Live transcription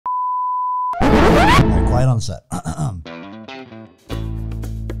Right, quiet on set.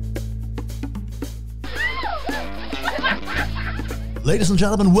 Ladies and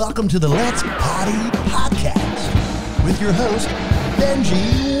gentlemen, welcome to the Let's Poddy podcast with your host,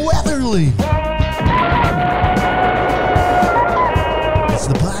 Benji Weatherly. It's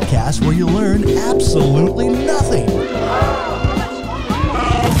the podcast where you learn absolutely nothing.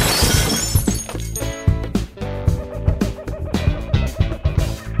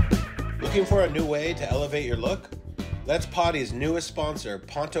 Looking for a new way to elevate your look? Let's Poddy's newest sponsor,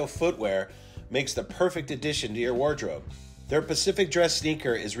 Ponto Footwear, makes the perfect addition to your wardrobe. Their Pacific Dress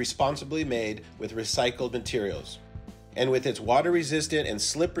sneaker is responsibly made with recycled materials. And with its water-resistant and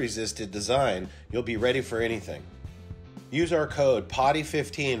slip-resistant design, you'll be ready for anything. Use our code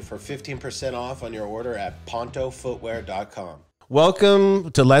PODDY15 for 15% off on your order at pontofootwear.com.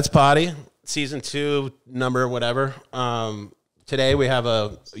 Welcome to Let's Poddy, Season 2, number whatever. Today we have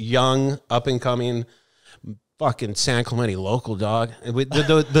a young, up-and-coming fucking San Clemente local dog.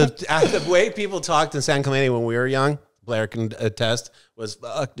 The way people talked in San Clemente when we were young, Blair can attest, was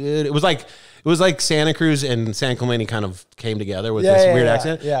fuck, dude. It was like Santa Cruz and San Clemente kind of came together with this weird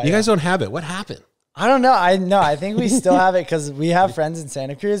accent. You guys don't have it. What happened? I don't know. I think we still have it because we have friends in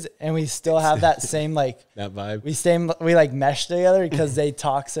Santa Cruz and we still have that same like that vibe. We like mesh together because they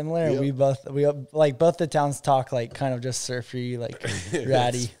talk similar. And we both the towns talk like kind of just surfy, like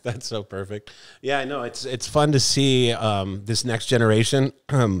ratty. That's so perfect. Yeah, I know. It's fun to see this next generation,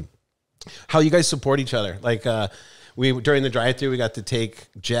 how you guys support each other. Like during the drive-thru, we got to take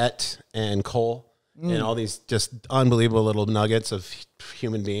Jet and Cole and all these just unbelievable little nuggets of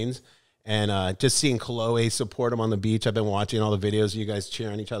human beings. And just seeing Chloe support him on the beach. I've been watching all the videos of you guys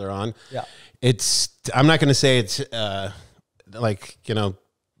cheering each other on. Yeah, I'm not going to say it's like, you know,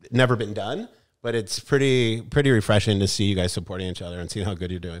 never been done, but it's pretty refreshing to see you guys supporting each other and seeing how good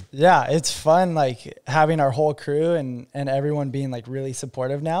you're doing. Yeah, it's fun, like having our whole crew and everyone being like really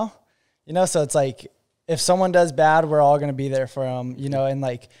supportive now. You know, so it's like if someone does bad, we're all going to be there for them. You know, and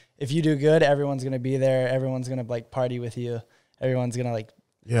like if you do good, everyone's going to be there. Everyone's going to like party with you. Everyone's going to like.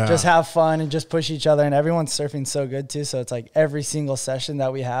 Yeah. Just have fun and just push each other. And everyone's surfing so good too. So it's like every single session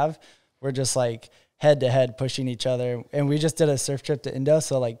that we have, we're just like head to head pushing each other. And we just did a surf trip to Indo.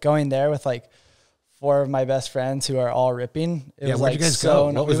 So like going there with like 4 of my best friends who are all ripping. It was where'd like you guys go?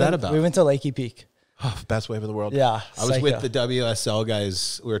 What was that about? We went to Lakey Peak. Oh, best wave in the world. Yeah. I was with the WSL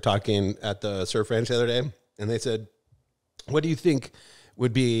guys. We were talking at the surf ranch the other day and they said, what do you think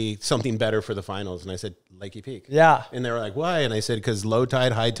would be something better for the finals? And I said, Lakey Peak. Yeah. And they were like, why? And I said, because low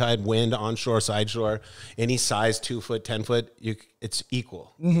tide, high tide, wind, onshore, side shore, any size, 2 foot, 10 foot, it's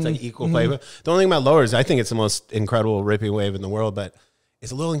equal. It's like equal play. The only thing about lower is I think it's the most incredible ripping wave in the world, but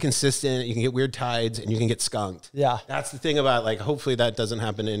it's a little inconsistent. You can get weird tides and you can get skunked. Yeah. That's the thing about, like, hopefully that doesn't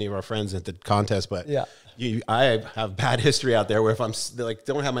happen to any of our friends at the contest, but yeah. I have bad history out there where if I'm like,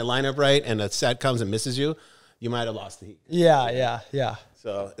 don't have my lineup right and a set comes and misses you, you might have lost the heat. Yeah.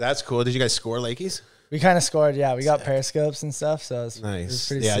 So that's cool. Did you guys score Lakeys? We kind of scored, yeah. We got periscopes and stuff, so it was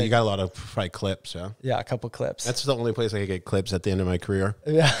pretty sick. You got a lot of probably clips, yeah? Yeah, a couple clips. That's the only place I could get clips at the end of my career.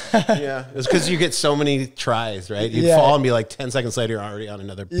 Yeah. Yeah. It's because you get so many tries, right? You'd fall and be like 10 seconds later, you're already on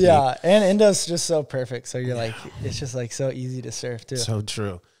another peak. Yeah, and Indo's just so perfect, so you're like, it's just like so easy to surf, too. So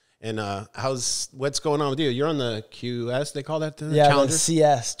true. And what's going on with you? You're on the QS, they call that the Challenger? The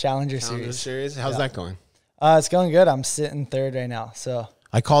CS, Challenger Series. How's that going? It's going good. I'm sitting 3rd right now, so.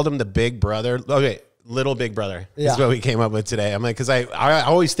 I called him the big brother. Okay, little big brother is what we came up with today. I'm like, because I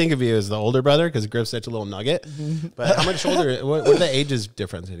always think of you as the older brother because Griff's such a little nugget. But how much older? What are the ages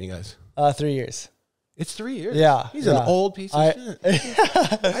difference in you guys? 3 years. It's 3 years? Yeah. He's an old piece of shit.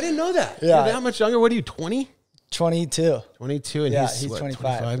 I didn't know that. Yeah. You're that much younger. What are you, 20? 22. 22, and he's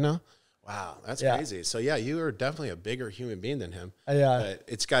 25 now? Wow, that's crazy. So yeah, you are definitely a bigger human being than him. But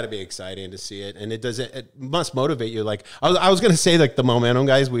it's got to be exciting to see it, and it must motivate you. Like I was going to say, like the momentum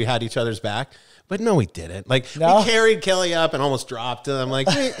guys, we had each other's back, but no, we didn't. Like we carried Kelly up and almost dropped him. I'm like,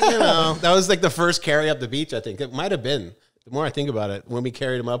 hey, you know, that was like the first carry up the beach. I think it might have been. The more I think about it, when we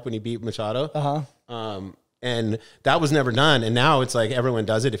carried him up when he beat Machado. And that was never done. And now it's like everyone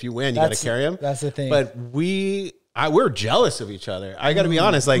does it. If you win, you got to carry him. That's the thing. But we're jealous of each other. I got to be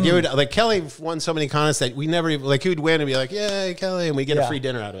honest. Like you would, like Kelly won so many contests that we never even, like he would win and be like, yeah, Kelly, and we get a free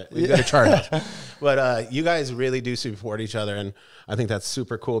dinner out of it. We go to Charles. But you guys really do support each other, and I think that's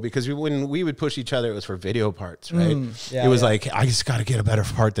super cool because when we would push each other, it was for video parts, right? It was like I just got to get a better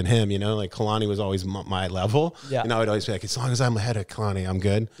part than him, you know. Like Kalani was always my level, and I would always be like, as long as I'm ahead of Kalani, I'm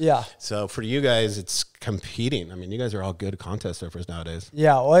good. Yeah. So for you guys, it's competing. I mean, you guys are all good contest surfers nowadays.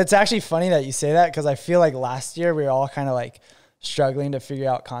 Yeah. Well, it's actually funny that you say that because I feel like last year we were all kind of like struggling to figure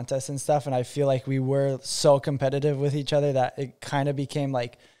out contests and stuff. And I feel like we were so competitive with each other that it kind of became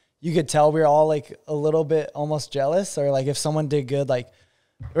like, you could tell we were all like a little bit almost jealous, or like if someone did good, like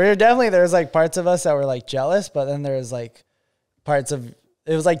there's like parts of us that were like jealous, but then there's like parts of,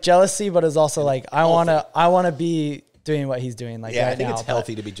 it was like jealousy, but it was also like, I want to be doing what he's doing. Like, yeah, right I think now, it's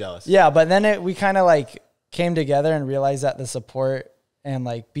healthy to be jealous. Yeah. But then we kind of like came together and realized that the support and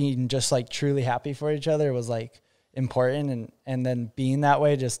like being just like truly happy for each other was like important. And then being that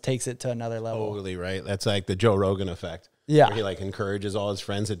way just takes it to another level. Totally right. That's like the Joe Rogan effect. Yeah. Where he like encourages all his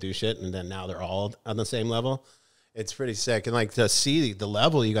friends to do shit, and then now they're all on the same level. It's pretty sick. And like to see the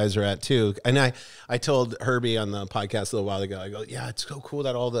level you guys are at too. And I told Herbie on the podcast a little while ago, I go, yeah, it's so cool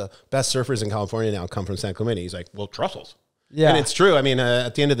that all the best surfers in California now come from San Clemente. He's like, well, Trussell's. Yeah. And it's true. I mean,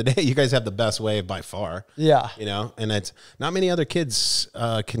 at the end of the day, you guys have the best wave by far. Yeah. You know, and it's not many other kids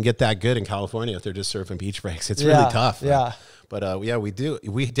can get that good in California if they're just surfing beach breaks. It's really tough. Yeah. But yeah, we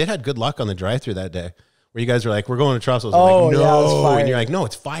did have good luck on the drive-through that day, where you guys were like, we're going to Trussell's. Oh, I'm like, no. yeah, it was firing. And you're like, no,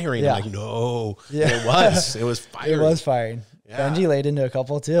 it's firing. Yeah. I'm like, no. Yeah. And it was firing. It was firing. Yeah. Benji laid into a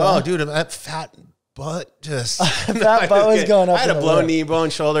couple too. Oh, huh? dude, that fat butt just... That butt was going up. I had a in the blown lip. knee, blown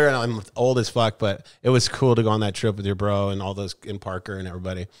shoulder, and I'm old as fuck, but it was cool to go on that trip with your bro and all those, and Parker and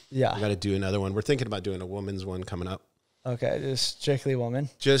everybody. Yeah. We got to do another one. We're thinking about doing a women's one coming up. Okay, just strictly women.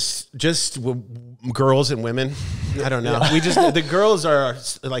 Just girls and women. I don't know. We just, the girls are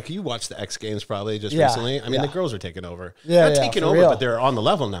like, you watched the X Games probably just recently. I mean, the girls are taking over. Yeah, Not taking over, real. but they're on the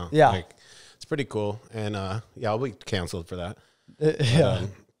level now. Yeah. Like, it's pretty cool. And yeah, I'll be canceled for that. Yeah.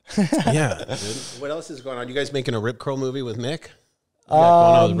 Yeah. Dude. What else is going on? You guys making a Rip Curl movie with Mick? Going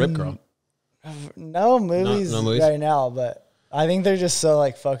on with Rip Curl? No movies, No movies? right now, but I think they're just so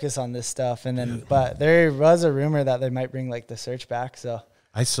like focused on this stuff. And then, but there was a rumor that they might bring like the search back. So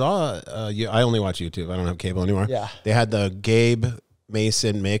I saw, I only watch YouTube. I don't have cable anymore. Yeah. They had the Gabe,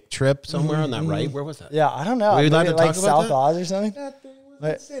 Mason, Mick trip somewhere on that right. Where was that? yeah, I don't know. Were you allowed to Maybe, like talk about South that? Oz or something. That thing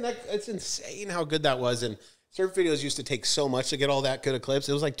was insane. It's insane how good that was. And surf videos used to take so much to get all that good of clips.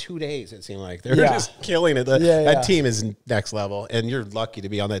 It was like 2 days, it seemed like. They were just killing it. That team is next level, and you're lucky to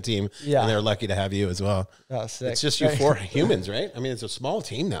be on that team, and they're lucky to have you as well. Oh, sick. It's just you four humans, right? I mean, it's a small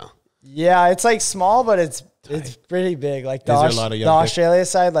team now. Yeah, it's like small, but it's pretty big. Like the, Is there a lot of the young kids? Australia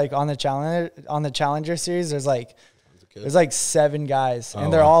side, like on the Challenger series, there's like 7 guys,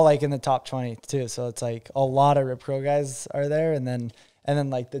 and they're all like in the top 20 too. So it's like a lot of Rip Curl guys are there, and then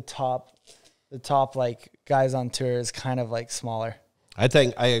like the top like guys on tour is kind of like smaller. I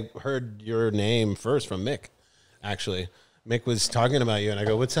think I heard your name first from Mick, actually. Mick was talking about you, and I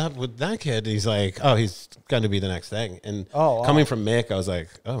go, what's up with that kid? He's like, oh, he's going to be the next thing. And coming from Mick, I was like,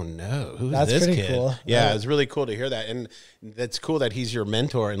 oh, no, who's this pretty kid? cool. Yeah, it was really cool to hear that. And that's cool that he's your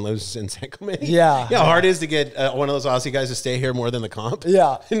mentor and lives in San Clemente. Yeah. Yeah, how hard it is to get one of those Aussie guys to stay here more than the comp.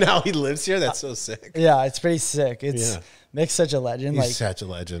 Yeah. And now he lives here. That's so sick. Yeah, it's pretty sick. Mick's such a legend. He's such a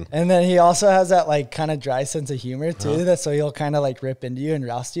legend. And then he also has that like kind of dry sense of humor too. That so he'll kind of like rip into you and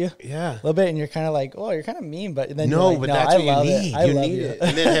roust you Yeah. a little bit, and you're kind of like, oh, you're kind of mean, but then No, you're like, but no, that's I what love you need. it. You need it.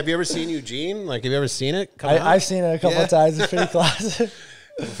 And then have you ever seen Eugene? Like, have you ever seen it? I've seen it a couple of times. It's pretty classic.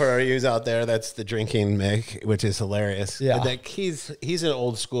 For you out there, that's the drinking Mick, which is hilarious. Yeah. Like he's an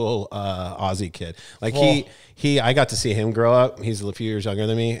old school Aussie kid. Like I got to see him grow up. He's a few years younger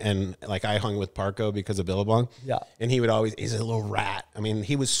than me, and like I hung with Parco because of Billabong. Yeah. And he's a little rat. I mean,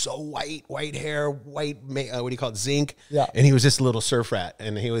 he was so white hair, what do you call it, zinc. Yeah. And he was just a little surf rat,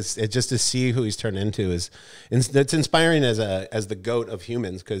 and just to see who he's turned into it's inspiring as the goat of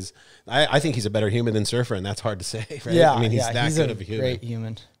humans, because I think he's a better human than surfer, and that's hard to say. Right? Yeah, I mean, he's that good of a human. Great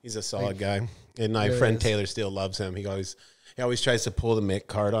human. He's a solid guy. And my friend Taylor Steele loves him. He always tries to pull the Mick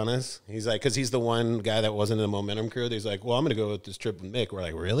card on us. He's like, because he's the one guy that wasn't in the Momentum crew. He's like, well, I'm going to go with this trip with Mick. We're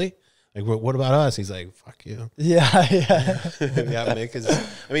like, really? Like, what about us? He's like, fuck you. Yeah. Yeah, Mick is,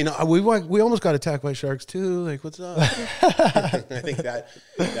 I mean, we almost got attacked by sharks too. Like, what's up? I think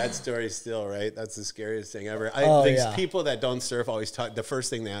that story still, right? That's the scariest thing ever. I think people that don't surf always talk, the first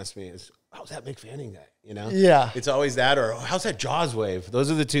thing they ask me is, how's that Mick Fanning guy? You know? Yeah. It's always that, or how's that Jaws wave?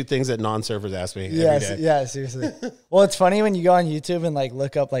 Those are the two things that non-surfers ask me every day. Yeah, seriously. Well, it's funny when you go on YouTube and like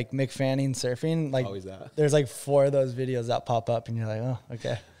look up like Mick Fanning surfing, like Always that. there's like 4 of those videos that pop up, and you're like, oh,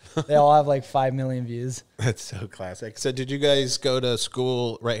 okay. They all have like 5 million views. That's so classic. So did you guys go to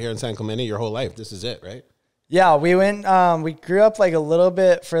school right here in San Clemente your whole life? This is it, right? Yeah, we went, we grew up like a little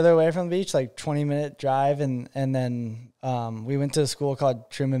bit further away from the beach, like 20-minute drive. And then we went to a school called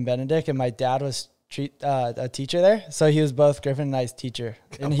Truman Benedict, and my dad was a teacher there. So he was both Griffin and I's teacher.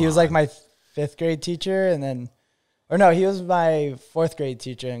 And he was like my 5th grade teacher. And then, or no, he was my 4th grade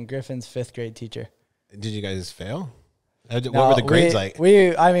teacher and Griffin's 5th grade teacher. Did you guys fail? What were the grades like?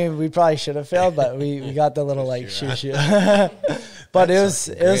 I mean, we probably should have failed, but we got the little like shoot. But it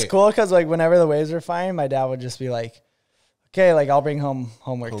was cool because like whenever the waves were fine, my dad would just be like, okay, like I'll bring home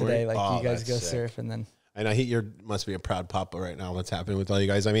homework today. Like you guys go surf, and then. I know you must be a proud papa right now. What's happening with all you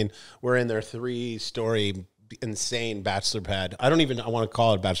guys? I mean, we're in their 3-story insane bachelor pad. I want to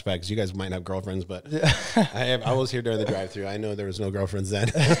call it a bachelor pad because you guys might have girlfriends, but I was here during the drive-through. I know there was no girlfriends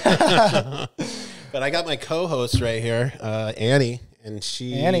then. But I got my co-host right here, Annie, and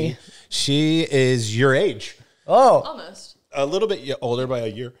she is your age. Oh, almost a little bit older by a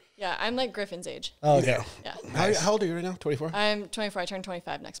year. Yeah, I'm like Griffin's age. Oh, okay. Yeah. How old are you right now? 24? I'm 24. I turned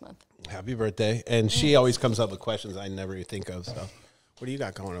 25 next month. Happy birthday. And she always comes up with questions I never even think of. So what do you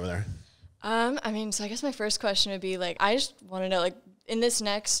got going over there? I mean, so I guess my first question would be like, I just want to know, like, in this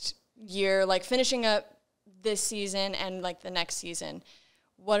next year, like finishing up this season and like the next season,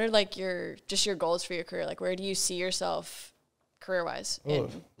 what are like your goals for your career? Like, where do you see yourself career-wise in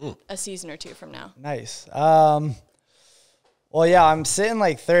a season or two from now? Nice. Well, yeah, I'm sitting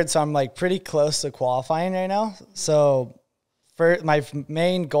like third, so I'm like pretty close to qualifying right now. So for my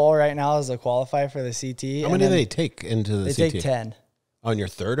main goal right now is to qualify for the CT. How many do they take into the CT? They take 10. On your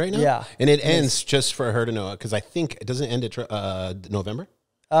third right now? Yeah. And it ends, just for her to know, because I think it doesn't end at November?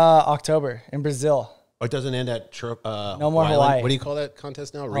 October in Brazil. Or it doesn't end at No more Hawaii. What do you call that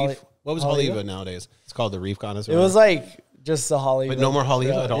contest now? Reef? What was Haleiwa nowadays? It's called the Reef contest. It was like just the Haleiwa. But no more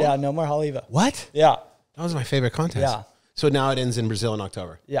Haleiwa at all? Yeah, no more Haleiwa. What? Yeah. That was my favorite contest. Yeah. So now it ends in Brazil in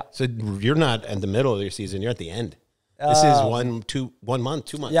October. Yeah. So you're not at the middle of your season. You're at the end. This is 1 month,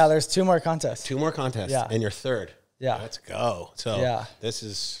 2 months. Yeah, there's 2 more contests. 2 more contests. Yeah. And you're third. Yeah. Let's go. So yeah.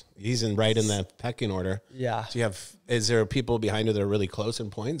 He's right in the pecking order. Yeah. So is there people behind you that are really close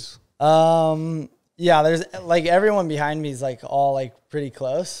in points? Yeah, there's like everyone behind me is like all like pretty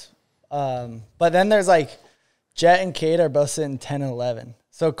close. But then there's like Jet and Kate are both sitting 10 and 11.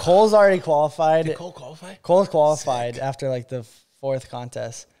 So Cole's already qualified. Did Cole qualify? Cole's qualified after like the 4th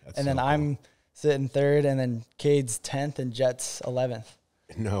contest. And then I'm sitting third, and then Cade's 10th and Jet's 11th.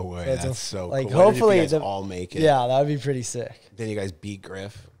 No way. That's so like cool. hopefully what if you guys all make it? Yeah, that would be pretty sick. Then you guys beat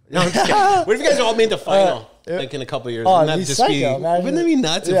Griff. No, I'm just kidding. What if you guys all made the final? Like in a couple of years. Oh, wouldn't that be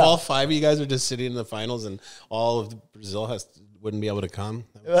nuts if all 5 of you guys are just sitting in the finals and all of Brazil wouldn't be able to come?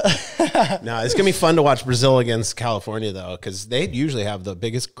 No, it's gonna be fun to watch Brazil against California though, because they usually have the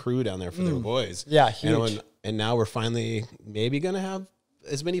biggest crew down there for their boys. Yeah, huge. And now we're finally maybe gonna have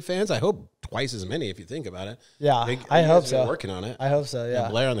as many fans. I hope twice as many if you think about it. Yeah, I hope so. Working on it. I hope so. Yeah.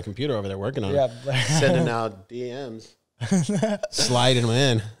 Blair on the computer over there working on it. Blair. Sending out DMs, sliding them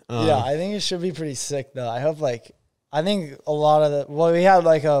in. Yeah, I think it should be pretty sick though. I think a lot of we had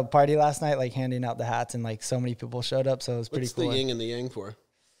like a party last night, like handing out the hats, and like so many people showed up, so it was pretty cool. What's the yin and the yang for? Is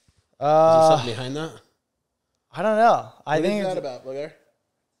there something behind that? I don't know. I think what is that about, Blair?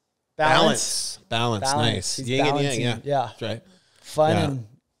 Balance. Nice. He's Yin and yang, yeah. That's right. Fun and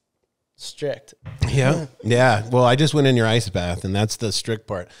strict. Yeah. Yeah. Well, I just went in your ice bath, and that's the strict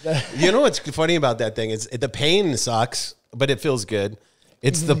part. You know what's funny about that thing is the pain sucks, but it feels good.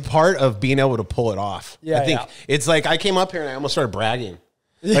 It's the part of being able to pull it off. Yeah, I think it's like I came up here and I almost started bragging.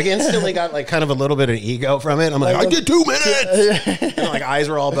 Like instantly got like kind of a little bit of ego from it. I'm like I did 2 minutes. And like eyes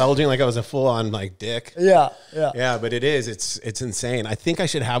were all bulging like I was a full on like dick. Yeah. But it's insane. I think I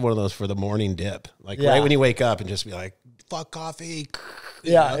should have one of those for the morning dip. Like right when you wake up and just be like, fuck coffee.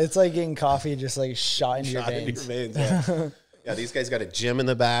 Yeah, it's like getting coffee just like shot into your veins. Yeah. Yeah, these guys got a gym in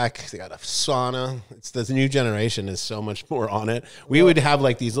the back. They got a sauna. It's the new generation is so much more on it. We would have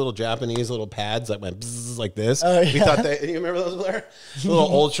like these little Japanese little pads that went bzzz like this. Oh, yeah. We thought that, you remember those, Blair? Little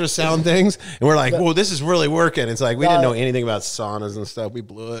ultrasound things. And we're like, whoa, this is really working. It's like we didn't know anything about saunas and stuff. We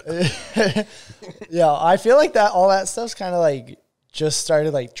blew it. Yeah, I feel like all that stuff's kind of like just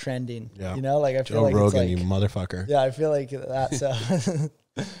started like trending. Yeah. You know, like I feel Joe like Rogan, it's like, you motherfucker. Yeah, I feel like that. So.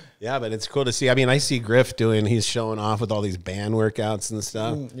 Yeah, but it's cool to see. I mean, I see Griff he's showing off with all these band workouts and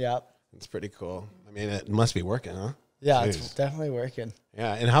stuff. Yeah. It's pretty cool. I mean, it must be working, huh? Yeah, it's definitely working.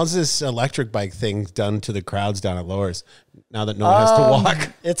 Yeah, and how's this electric bike thing done to the crowds down at Lowers now that no one has to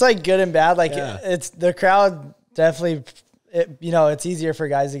walk? It's like good and bad. Like it's the crowd definitely, it's easier for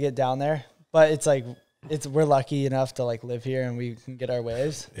guys to get down there, but it's like, we're lucky enough to like live here and we can get our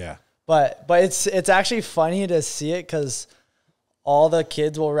waves. Yeah. But it's actually funny to see it because all the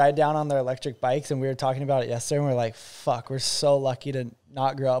kids will ride down on their electric bikes, and we were talking about it yesterday, and we're like, fuck, we're so lucky to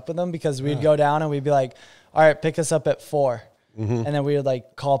not grow up with them because we'd go down and we'd be like, all right, pick us up at 4. Mm-hmm. And then we would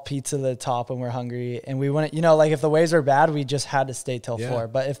like call pizza to the top when we're hungry. And we wouldn't, like if the waves were bad, we just had to stay till 4.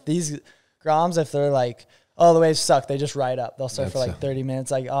 But if these Groms, if they're like, oh, the waves suck. They just ride up. They'll surf for That's like 30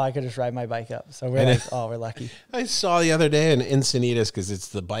 minutes. Like, oh, I could just ride my bike up. So we're like, oh, we're lucky. I saw the other day in Encinitas, because it's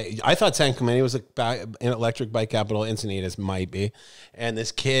the bike. I thought San Clemente was an electric bike capital. Encinitas might be. And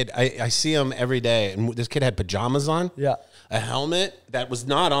this kid, I see him every day. And this kid had pajamas on. Yeah. A helmet that was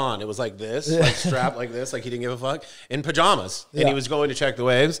not on. It was like this, like strapped like this, like he didn't give a fuck, in pajamas. And he was going to check the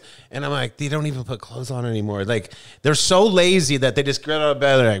waves. And I'm like, they don't even put clothes on anymore. Like, they're so lazy that they just get out of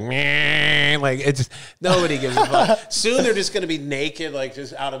bed. They're like, meh. Like, it's nobody gives a fuck. Soon they're just going to be naked, like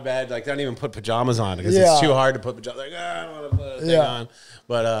just out of bed. Like, they don't even put pajamas on because it's too hard to put pajamas. Like, I don't want to put a thing on.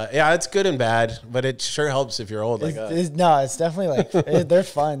 But yeah, it's good and bad. But it sure helps if you're old like us. No, it's definitely like, they're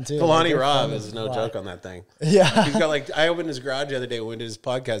fun too. Kalani Rob is no joke on that thing. Yeah. He's got like, I opened his garage the other day when we did his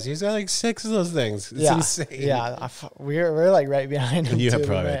podcast. He's got like 6 of those things. It's insane. Yeah. We're like right behind him. And you too, have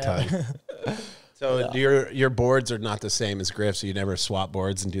probably a ton. So your boards are not the same as Griff, so you never swap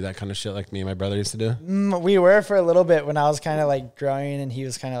boards and do that kind of shit like me and my brother used to do? We were for a little bit when I was kind of like growing and he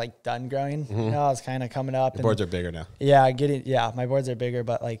was kind of like done growing. You know, I was kind of coming up. The boards are bigger now. Yeah, my boards are bigger,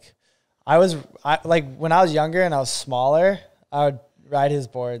 but like like when I was younger and I was smaller, I would ride his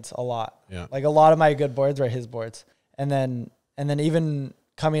boards a lot. Yeah. Like a lot of my good boards were his boards. And then even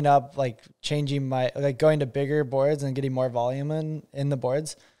coming up, like changing like going to bigger boards and getting more volume in the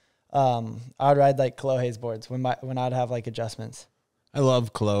boards. I would ride like Chloe's boards when I'd have like adjustments. I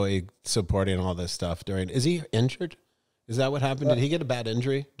love Chloe supporting all this stuff is he injured? Is that what happened? Did he get a bad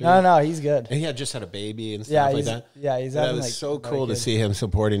injury? No, he's good. And he had just had a baby and stuff like that. Yeah, he's That having was like so cool to see him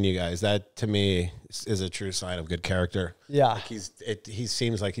supporting you guys. That to me is a true sign of good character. Yeah. Like he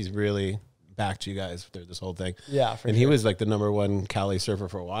seems like he's really backed you guys through this whole thing. Yeah, and he was like the #1 Cali surfer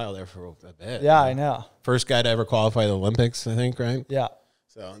for a while there for a bit. Yeah, I know. First guy to ever qualify the Olympics, I think, right? Yeah.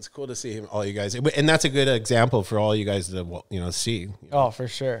 So it's cool to see him, all you guys, and that's a good example for all you guys to see. Oh, for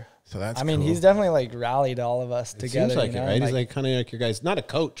sure. So that's. I mean, cool. he's definitely like rallied all of us together. Seems like it, right? Like, He's like kind of like your guys, not a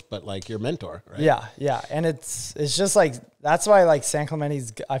coach, but like your mentor, right? Yeah, and it's just like that's why like San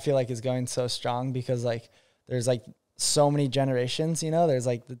Clemente's I feel like is going so strong because like there's like so many generations. There's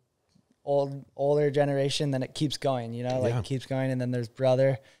like the older generation, then it keeps going. Like keeps going, and then there's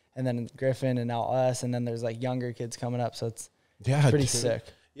brother, and then Griffin, and now us, and then there's like younger kids coming up. So it's pretty sick.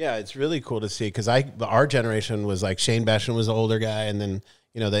 Yeah, it's really cool to see because our generation was like Shane Beschen was the older guy, and then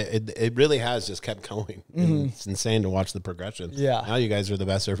it really has just kept going. Mm-hmm. It's insane to watch the progression. Yeah, now you guys are the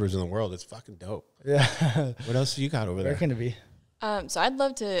best surfers in the world. It's fucking dope. Yeah. What else do you got over there? Where can it be? So I'd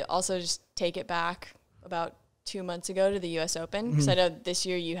love to also just take it back about 2 months ago to the U.S. Open because I know this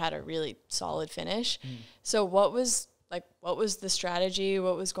year you had a really solid finish. So what was the strategy?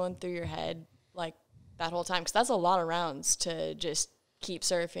 What was going through your head like that whole time? Because that's a lot of rounds to just keep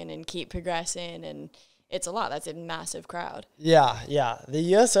surfing and keep progressing, and it's a lot. That's a massive crowd. Yeah. The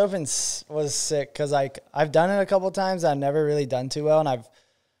U.S. Open was sick because like I've done it a couple of times. I've never really done too well, and I've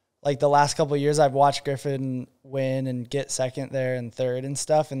like the last couple of years I've watched Griffin win and get second there and third and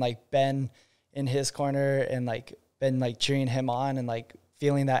stuff, and like been in his corner and like been like cheering him on and like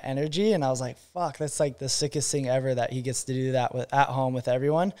feeling that energy. And I was like, fuck, that's like the sickest thing ever that he gets to do that at home with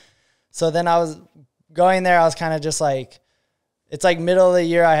everyone. So then I was going there. I was kind of just like, it's like middle of the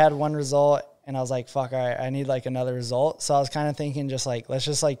year. I had one result and I was like, fuck, all right, I need like another result. So I was kind of thinking just like, let's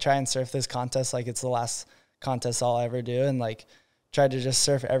just like try and surf this contest. Like it's the last contest I'll ever do. And like tried to just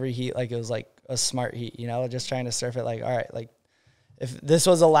surf every heat. Like it was like a smart heat, just trying to surf it. Like, all right, like if this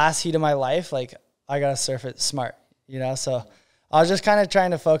was the last heat of my life, like I got to surf it smart, So I was just kind of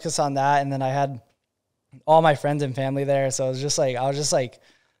trying to focus on that. And then I had all my friends and family there. So it was just like, I was just like,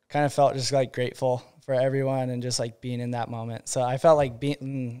 kind of felt just like grateful for everyone and just like being in that moment. So I felt like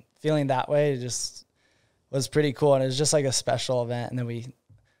feeling that way just was pretty cool. And it was just like a special event. And then we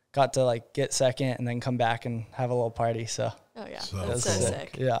got to like get second and then come back and have a little party. So, oh yeah, so that's so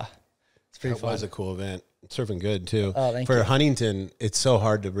sick. Yeah. It's pretty fun. It was a cool event. Surfing good too. Oh, thank For you. Huntington, it's so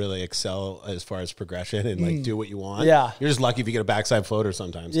hard to really excel as far as progression and like do what you want. Yeah. You're just lucky if you get a backside floater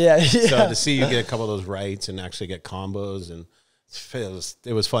sometimes. Yeah. So to see you get a couple of those rights and actually get combos, and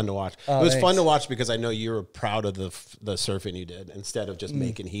it was fun to watch. Oh, it was thanks. fun to watch because I know you were proud of the surfing you did instead of just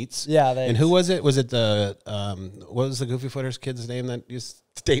making heats. Yeah. And who was it? Was it the what was the Goofy Footers kid's name that used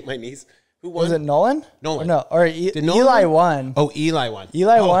to date my niece? Who won? Was it Nolan? Nolan. Did Nolan Eli win? won. Oh, Eli won.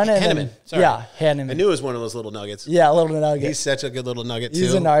 Eli won. And Henneman. then, Sorry. Yeah, Henneman. I knew it was one of those little nuggets. Yeah, a little nugget. He's such a good little nugget, too.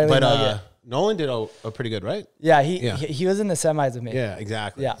 He's a gnarly nugget. Nolan did a pretty good, right? Yeah, he was in the semis with me. Yeah,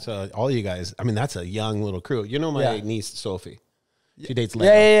 exactly. Yeah. So all you guys, I mean, that's a young little crew. My niece, Sophie. She dates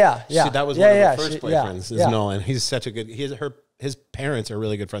Leo. Yeah. That was one of her first boyfriends, is Nolan. He's such a good, her his parents are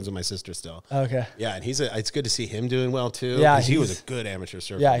really good friends with my sister still. Okay. Yeah, and it's good to see him doing well too. Yeah, 'cause he was a good amateur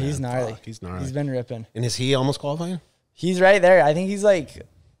surfer. Yeah, man. he's gnarly. Fuck, he's gnarly. He's been ripping. And is he almost qualifying? He's right there. I think he's like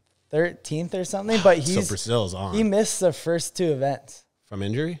 13th or something, but So Brazil's on. he missed the first 2 events. From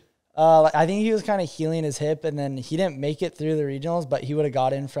injury? I think he was kind of healing his hip, and then he didn't make it through the regionals, but he would have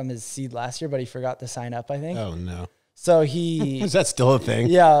got in from his seed last year, but he forgot to sign up, I think. Oh, no. So he... Is that still a thing?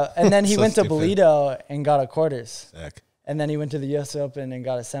 Yeah, and then he So went to stupid. Bolito and got a quarters. Sick. And then he went to the U.S. Open and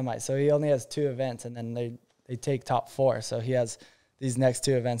got a semi. So he only has 2 events, and then they take top 4. So he has these next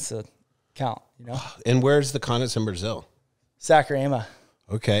 2 events to count, you know? And where's the continents in Brazil? Saquarema.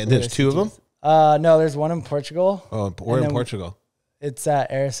 Okay, and there's 2 of them? No, there's one in Portugal. Oh, we're And in then Portugal. It's at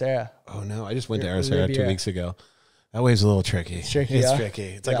Ericeira. Oh, no, I just went to Ericeira 2 Riviera. weeks ago. That wave's a little tricky. It's tricky, It's yeah? tricky.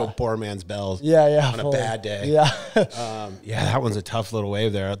 It's like Yeah. a poor man's bells. Yeah. On a fully. bad day. Yeah. Yeah, that one's a tough little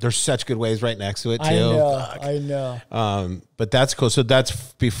wave there. There's such good waves right next to it, too. I know. But that's cool. So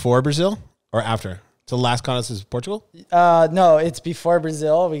that's before Brazil or after? So the last contest is Portugal? No, it's before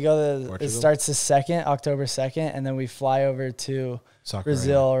Brazil. We go to, Portugal? it starts the 2nd, October 2nd, and then we fly over to Saquarema.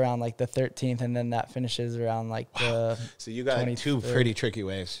 Brazil around like the 13th, and then that finishes around like the... So you got 2 23rd. pretty tricky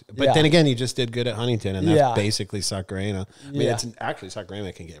waves. But Yeah. then again, you just did good at Huntington, and that's Yeah. basically Saquarema. I mean, Yeah. it's actually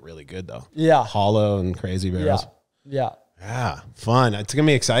Saquarema can get really good, though. Yeah. Hollow and crazy Yeah. barrels. Yeah. Yeah, fun. It's going to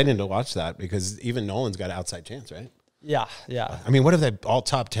be exciting to watch that because even Nolan's got an outside chance, right? Yeah. Yeah. I mean, what if they all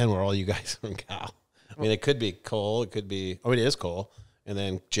top 10 were all you guys from Cal? I mean, it could be Cole. It could be, it is Cole. And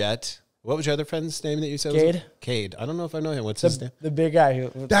then Jet. What was your other friend's name that you said? Cade. Cade. I don't know if I know him. What's his name? The big guy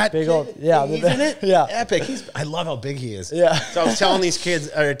who... That big old... Yeah. he's in it? Yeah. Epic. I love how big he is. Yeah. So I was telling these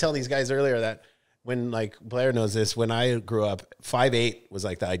guys earlier that when, like, Blair knows this, when I grew up, 5'8" was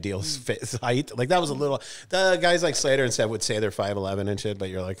like the ideal height. Like, that was a little, the guys like Slater and Seb would say they're 5'11" and shit, but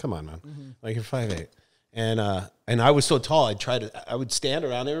you're like, come on, man. Like, you're 5'8". And I was so tall, I would stand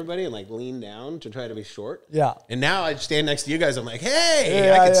around everybody and like lean down to try to be short. Yeah. And now I stand next to you guys. I'm like, hey,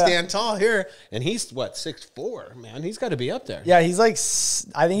 Yeah, I can yeah. stand tall here. And he's what, 6'4", man. He's got to be up there. Yeah, he's like,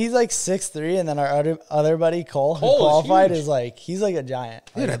 I think he's like 6'3", and then our other buddy Cole, who Cole is qualified, huge. is like, he's like a giant.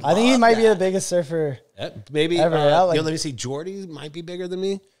 Dude, Like, I I think he love might be that. the biggest surfer. Maybe, Ever, yeah, like- let me see. Jordy might be bigger than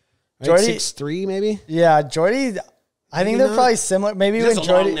me. Right? Jordy- 6'3", maybe. Yeah, Jordy, I think they're not. probably similar. Maybe He when has a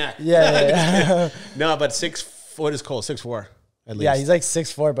Jordy, long neck. yeah. No, but what is Cole? 6'4", at least. Yeah, he's like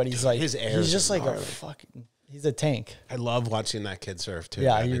 6'4", but he's like, his air he's is just like a gnarly. fucking, he's a tank. I love watching that kid surf too.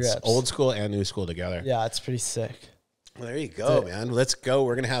 Yeah, man. he It's rips. old school and new school together. Yeah, it's pretty sick. Well, there you go, man. Let's go.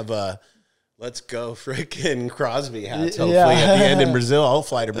 We're gonna have let's go freaking Crosby hats. Hopefully Yeah. at the end in Brazil. I'll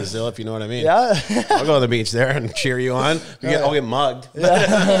fly to Brazil if you know what I mean. Yeah. I'll go to the beach there and cheer you on. I'll get mugged.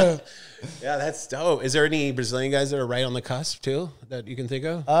 Yeah, that's dope. Is there any Brazilian guys that are right on the cusp too that you can think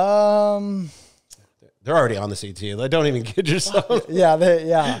of? They're already on the CT. Like, don't even kid yourself. Yeah,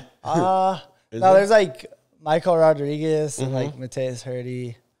 yeah. No, there? there's like Michael Rodriguez and Mm-hmm. like Mateus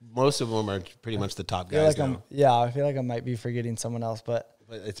Hurdy. Most of them are pretty much the top I feel guys like now. I feel like I might be forgetting someone else, but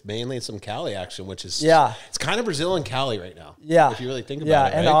But it's mainly some Cali action, which is Yeah. It's kind of Brazil and Cali right now. yeah. if you really think about yeah,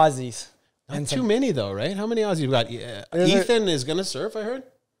 it, and right? Aussies. Not And too some- many though, right? How many Aussies you got? Yeah. There's a- Ethan is gonna surf. I heard.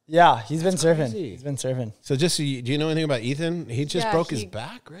 Yeah, he's been surfing. crazy. He's been surfing. So just do you know anything about Ethan? He just Yeah, broke his he-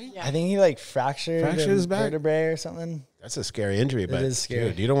 back, right? Yeah. I think he like fractured his a back? vertebrae or something. That's a scary injury, but is scary.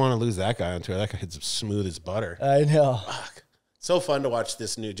 dude, you don't want to lose that guy on tour. That guy's smooth as butter. I know. Fuck. So fun to watch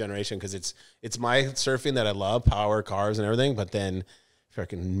this new generation because it's my surfing that I love, power, cars, and everything. But then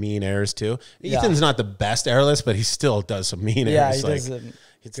freaking mean airs too. Yeah. Ethan's not the best airless, but he still does some mean Yeah, airs. he Like, does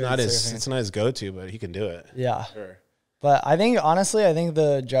it's good not his surfing. it's not his go to, but he can do it. Yeah. Sure. But I think, honestly, I think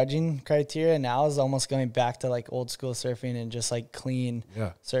the judging criteria now is almost going back to like old school surfing and just like clean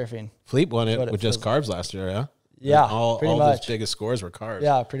Yeah. surfing. Fleet won it What it with just feels carbs last year, yeah? Yeah, all pretty those much. biggest scores were carbs.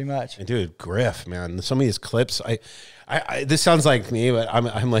 Yeah, pretty much. And dude, Griff, man, some of these clips, I this sounds like me, but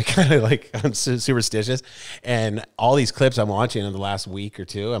I'm like kind of like I'm superstitious, and all these clips I'm watching in the last week or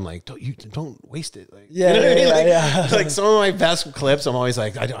two, I'm like, don't waste it. Like, Yeah, you know what I mean? yeah, Like, yeah. like some of my best clips, I'm always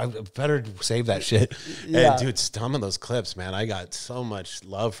like, I better save that shit. Yeah. And dude, some of those clips, man, I got so much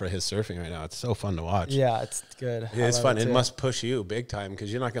love for his surfing right now. It's so fun to watch. Yeah, it's good. I It's love fun. It too. must push you big time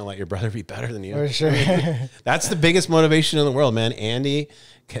because you're not going to let your brother be better than you. For sure. That's the biggest motivation in the world, man. Andy,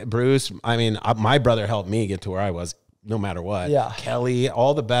 Bruce, I mean, my brother helped me get to where I was no matter what. Yeah. Kelly,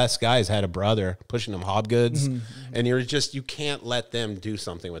 all the best guys had a brother pushing them hobgoods. Mm-hmm. And you can't let them do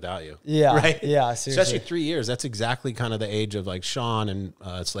something without you. Yeah, Right? yeah, seriously. Especially 3 years. That's exactly kind of the age of like Sean and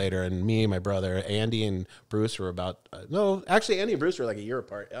Slater and me, my brother. Andy and Bruce were about, no, actually Andy and Bruce were like a year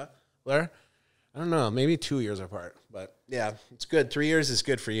apart. Yeah, Blair? I don't know, maybe 2 years apart. But yeah, it's good. 3 years is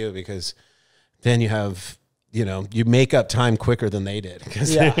good for you because then you have you know, you make up time quicker than they did.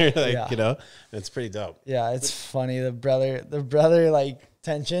 Cause you know, it's pretty dope. Yeah. It's funny. The brother like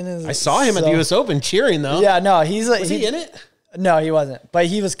tension is. I saw him at the US Open cheering though. Yeah. No, he's like, was he in it? No, he wasn't, but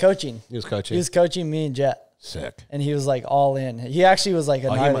he was coaching. He was coaching. He was coaching me and Jet. Sick. And he was like all in. He actually was like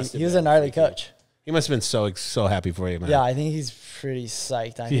he was a gnarly coach. He must have been so happy for you, man. Yeah, I think he's pretty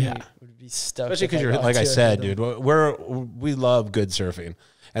psyched. I think he would be stoked. Especially because you're, like I said, dude, we love good surfing.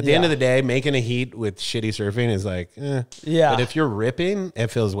 At the end of the day, making a heat with shitty surfing is like, yeah. But if you're ripping, it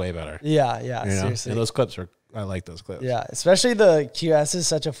feels way better. Yeah, And seriously. those clips I like those clips. Yeah, especially the QS is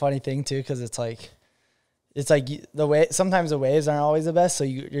such a funny thing too, because it's like sometimes the waves aren't always the best, so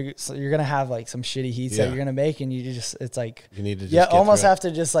you're gonna have like some shitty heats that you're gonna make, and it's like you need to just almost have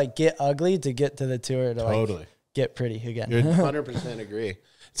to just like get ugly to get to the tour to like get pretty again. You're 100% agree.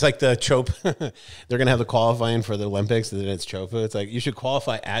 It's like the Chopu. They're gonna have the qualifying for the Olympics, and then it's Chopu. It's like you should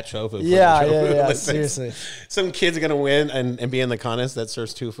qualify at Chopu. For the Chopu Olympics. Seriously. Some kid's gonna win and be in the contest that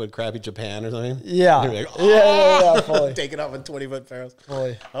surfs 2-foot crappy Japan or something. Yeah, like, fully. Take it off in 20-foot barrels.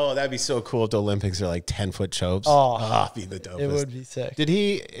 Fully. Oh, that'd be so cool if the Olympics are like 10-foot chopes. Be the dopest. It would be sick.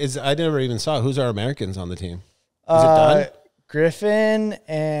 I never even saw who's our Americans on the team. Is it done? Griffin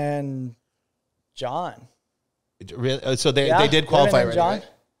and John. So they did qualify already, right?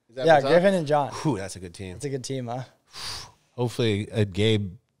 Yeah, Griffin and John. Whew, that's a good team. It's a good team, huh? Hopefully,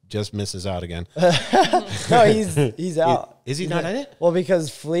 Gabe just misses out again. No, he's out. Is he not in it? Well, because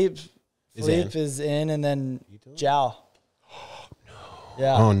Philippe is in, and then Zhao. Oh no!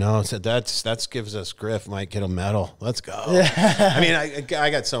 Yeah. Oh no! So that gives us Griff might get a medal. Let's go. Yeah. I mean, I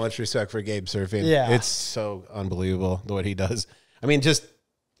got so much respect for Gabe surfing. Yeah. It's so unbelievable what he does. I mean, just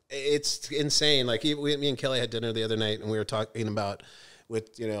it's insane. Like me and Kelly had dinner the other night, and we were talking about.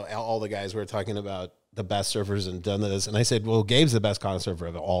 With, you know, all the guys, we were talking about the best surfers and done this. And I said, well, Gabe's the best con surfer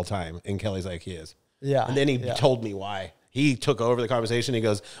of all time. And Kelly's like, he is. Yeah. And then he told me why. He took over the conversation. He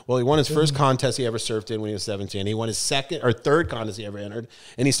goes, well, he won his first contest he ever surfed in when he was 17. He won his second or third contest he ever entered.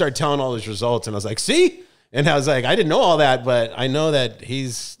 And he started telling all his results. And I was like, see? And I was like, I didn't know all that, but I know that he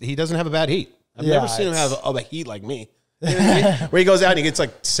doesn't have a bad heat. I've never seen him have a heat like me. You know what I mean? Where he goes out and he gets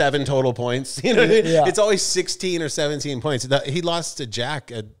like 7 total points. You know what I mean? Yeah. It's always 16 or 17 points. He lost to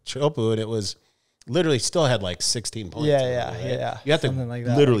Jack at Chopu, and it was literally still had like 16 points. Yeah. You have to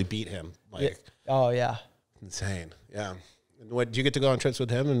literally beat him. Like, oh yeah, insane. Yeah. And what, did you get to go on trips with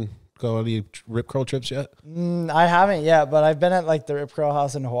him and go on any rip curl trips yet? I haven't yet, but I've been at like the rip curl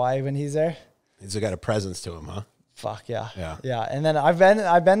house in Hawaii when he's there. He's got a presence to him, huh? Fuck yeah. And then I've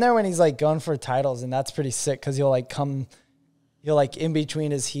been there when he's like going for titles, and that's pretty sick because he'll like in between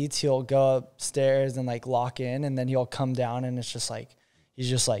his heats, he'll go upstairs and like lock in, and then he'll come down, and it's just like he's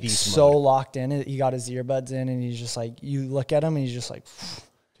just like beast so mode. Locked in. He got his earbuds in, and he's just like, you look at him and he's just like,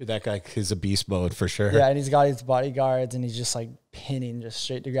 dude, that guy is a beast mode for sure. Yeah, and he's got his bodyguards, and he's just like pinning just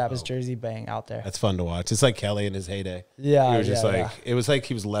straight to grab his jersey, bang out there. That's fun to watch. It's like Kelly in his heyday. Yeah, he was just it was like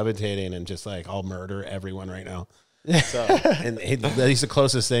he was levitating and just like, I'll murder everyone right now. So, and he's the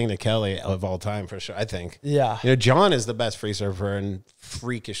closest thing to Kelly of all time for sure, I think. Yeah. You know, John is the best free surfer and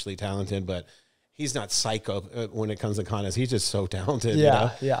freakishly talented, but he's not psycho when it comes to contests. He's just so talented.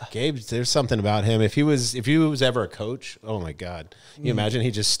 Yeah, you know? Gabe, there's something about him. If he was ever a coach, oh my God. You imagine he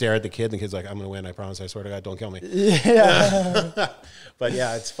just stare at the kid and the kid's like, I'm going to win. I promise. I swear to God, don't kill me. Yeah. But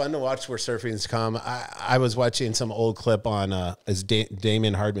yeah, it's fun to watch where surfing's come. I was watching some old clip on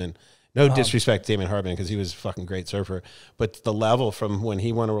Damon Hardman. No disrespect to Damon Hardman because he was a fucking great surfer, but the level from when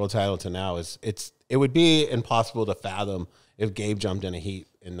he won a world title to now it would be impossible to fathom if Gabe jumped in a heat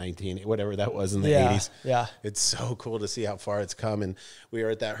in 19, whatever that was in the 80s. Yeah. It's so cool to see how far it's come. And we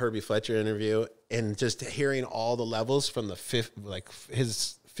were at that Herbie Fletcher interview and just hearing all the levels from his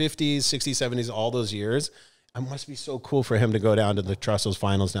 50s, 60s, 70s, all those years. It must be so cool for him to go down to the Trussell's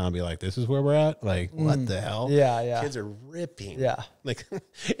finals now and be like, this is where we're at? Like, what the hell? Yeah. Kids are ripping. Yeah. Like,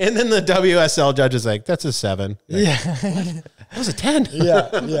 and then the WSL judge is like, that's a 7. Like, that was a 10.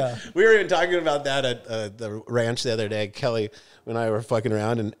 Yeah. We were even talking about that at the ranch the other day. Kelly and I were fucking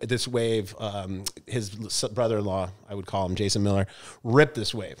around, and this wave, his brother-in-law, I would call him Jason Miller, ripped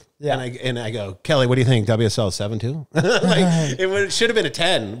this wave. Yeah. And I go, Kelly, what do you think? WSL 7 too? Like, it should have been a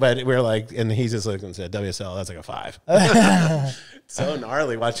 10, but we were like, and he just looked and said, WSL, that's like a 5. So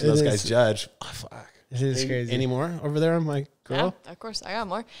gnarly watching those guys judge. Oh, fuck. It is crazy. Any more over there, my girl? Yeah, of course. I got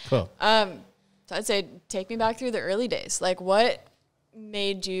more. Cool. So I'd say take me back through the early days. Like, what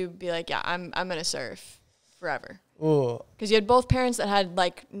made you be like, yeah, I'm going to surf forever? Ooh. Because you had both parents that had,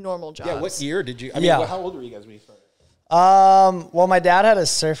 like, normal jobs. Yeah, what year did you? I mean, how old were you guys when you started? Well, my dad had a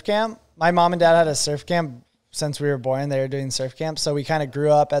surf camp. My mom and dad had a surf camp since we were born. They were doing surf camp. So we kind of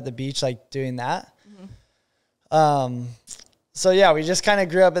grew up at the beach, like, doing that. So yeah, we just kind of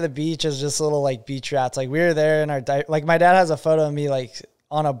grew up at the beach as just little like beach rats. Like we were there in our like my dad has a photo of me like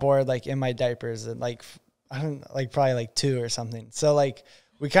on a board like in my diapers and like I don't like probably like 2 or something. So like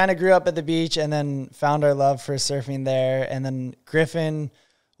we kind of grew up at the beach and then found our love for surfing there. And then Griffin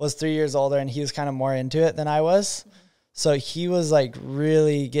was 3 years older and he was kind of more into it than I was. So he was like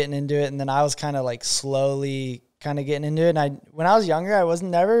really getting into it. And then I was kind of like slowly kind of getting into it. And when I was younger, I was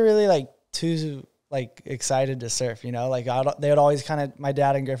never really like too like excited to surf, you know, like they would always kind of, my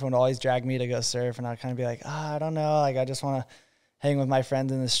dad and Griffin would always drag me to go surf. And I'd kind of be like, I don't know. Like, I just want to hang with my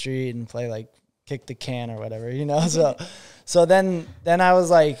friends in the street and play like kick the can or whatever, you know? So then I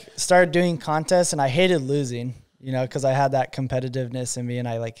was like, started doing contests and I hated losing, you know, cause I had that competitiveness in me and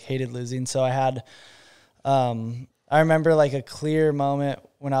I like hated losing. So I had, I remember like a clear moment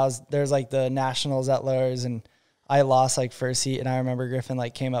when there's like the nationals at Lures and I lost like first heat and I remember Griffin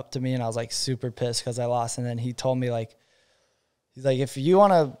like came up to me and I was like super pissed because I lost. And then he told me like, he's like, if you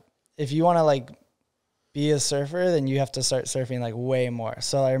want to like be a surfer, then you have to start surfing like way more.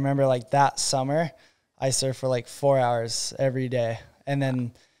 So I remember like that summer I surfed for like 4 hours every day. And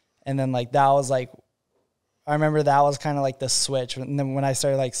then like, that was like, I remember that was kind of like the switch. And then when I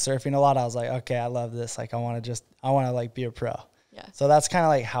started like surfing a lot, I was like, okay, I love this. Like I want to like be a pro. Yeah. So that's kind of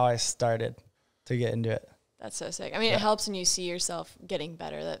like how I started to get into it. That's so sick. I mean, it helps when you see yourself getting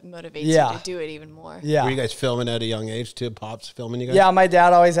better. That motivates you to do it even more. Yeah. Were you guys filming at a young age too? Pops filming you guys? Yeah, my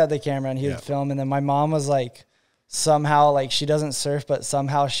dad always had the camera and he would film. And then my mom was like, somehow, like she doesn't surf, but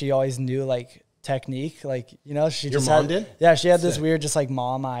somehow she always knew like technique. Like, you know, she Your mom did? Yeah, she had this weird just like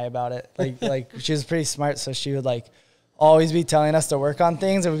mom eye about it. Like she was pretty smart. So she would like always be telling us to work on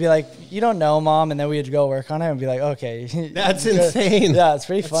things. And we'd be like, you don't know, Mom. And then we'd go work on it and be like, okay. That's insane. Yeah, it's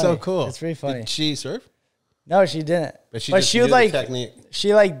pretty funny. So cool. It's pretty funny. Did she surf? No, she didn't. But she knew would like, the technique.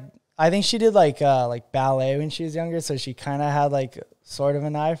 she like, I think she did like ballet when she was younger. So she kind of had like sort of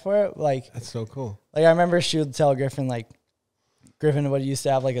an eye for it. Like, that's so cool. Like I remember she would tell Griffin, like, Griffin would used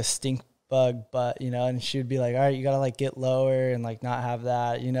to have like a stink bug butt, you know, and she would be like, all right, you got to like get lower and like not have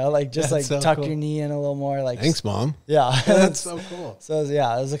that, you know, like just that's like so tuck cool. your knee in a little more. Like, Thanks, Mom. Yeah. That's so cool. So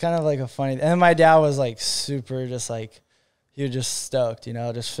yeah, it was a kind of like a funny, and then my dad was like super just like, he was just stoked, you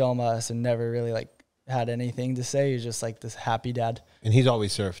know, just film us and never really like had anything to say. He was just like this happy dad. And he's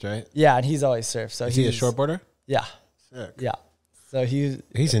always surfed, right? Yeah. And he's always surfed. So Is he a shortboarder? Yeah. Sick. Yeah. So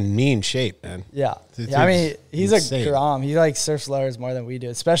he's in mean shape, man. Yeah. Dude, I mean, he's insane. a Grom. He like surfs lowers more than we do,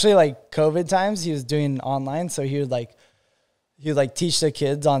 especially like COVID times. He was doing online. So he would teach the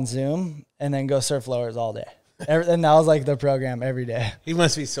kids on Zoom and then go surf lowers all day. And that was like the program every day. He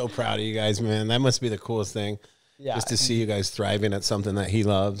must be so proud of you guys, man. That must be the coolest thing. Yeah. Just to see you guys thriving at something that he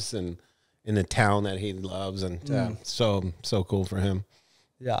loves and in the town that he loves. And so cool for him.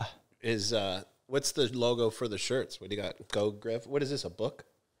 Yeah. What's the logo for the shirts? What do you got? Go Griff. What is this? A book?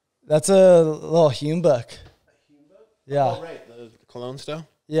 That's a little Hume book. A Hume book? Yeah. Oh, right. The cologne stuff?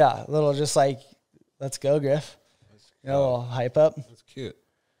 Yeah. Little just like, let's go, Griff. You know, a little hype up. That's cute.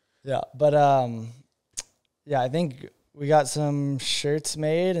 Yeah. But yeah, I think we got some shirts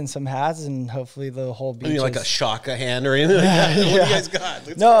made and some hats and hopefully the whole beach. I mean, like a shaka hand or anything like that. What do you guys got?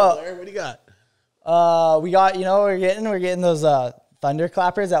 Let's go, Blair. What do you got? We got, you know, we're getting those thunder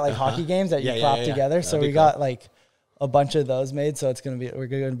clappers at like hockey games that you clap together. That'd so we got like a bunch of those made. So we're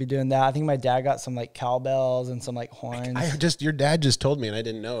gonna be doing that. I think my dad got some like cowbells and some like horns. Your dad just told me and I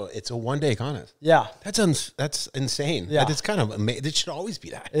didn't know. It's a 1-day contest. Yeah. That's insane. Yeah. It's kind of amazing. It should always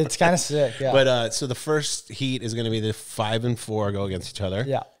be that. It's kind of sick. Yeah. But so the first heat is going to be the 5 and 4 go against each other.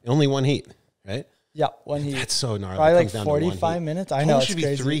 Yeah. Only one heat, right? Yeah, one heat. That's so gnarly. Probably It like comes down to one 45 heat. minutes. I know, it's should be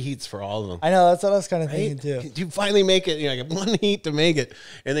crazy. 3 heats for all of them. I know, that's what I was kind of Right? thinking too. You finally make it. You know, like 1 heat to make it,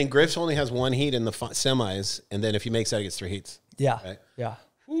 and then Griff's only has 1 heat in the semis, and then if he makes that, he gets 3 heats. Yeah, Right? yeah.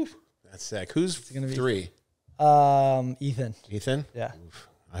 Whew, that's sick. Who's gonna be 3? Ethan. Ethan. Yeah. Oof.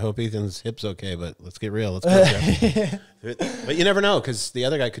 I hope Ethan's hip's okay, but let's get real. Let's go. But you never know because the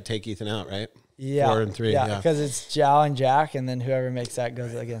other guy could take Ethan out, right? Yeah. 4 and 3. Yeah, because it's Jow and Jack, and then whoever makes that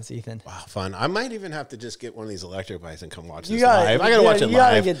goes against Ethan. Wow, fun. I might even have to just get one of these electric bikes and come watch You this gotta- live. I gotta yeah, watch it you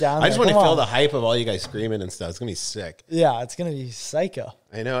gotta live. get down I just there. want to Come feel on. the hype of all you guys screaming and stuff. It's gonna be sick. Yeah, it's gonna be psycho.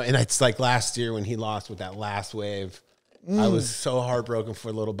 I know, and it's like last year when he lost with that last wave. I was so heartbroken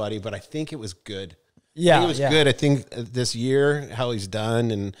for little buddy, but I think it was good. Yeah, I think it was good. I think this year, how he's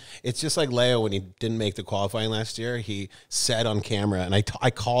done, and it's just like Leo when he didn't make the qualifying last year. He said on camera, and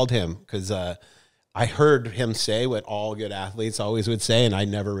I called him because I heard him say what all good athletes always would say, and I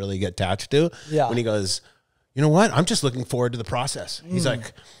never really get attached to. Yeah. When he goes, you know what? I'm just looking forward to the process. He's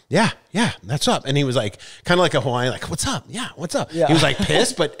like, yeah, that's up. And he was like, kind of like a Hawaiian, like, what's up? Yeah, what's up? Yeah. He was like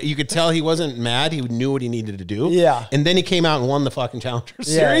pissed, but you could tell he wasn't mad. He knew what he needed to do. Yeah. And then he came out and won the fucking Challenger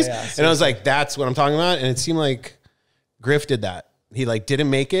Series. Yeah, and I was like, that's what I'm talking about. And it seemed like Griff did that. He like didn't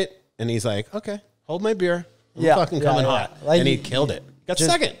make it. And he's like, okay, hold my beer. I'm fucking coming hot. Like, and he killed it. Got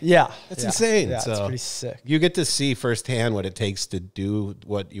second. Yeah. That's insane. Yeah, so it's pretty sick. you get to see firsthand what it takes to do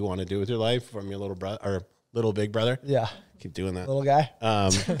what you want to do with your life from your little brother or little big brother. Yeah. Keep doing that. Little guy.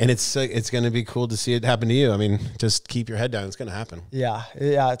 And it's going to be cool to see it happen to you. I mean, just keep your head down. It's going to happen. Yeah.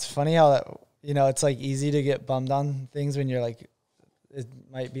 Yeah. It's funny how that, it's like easy to get bummed on things when you're like, it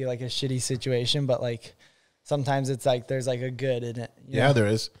might be like a shitty situation, but like sometimes it's like there's like a good in it. You know? There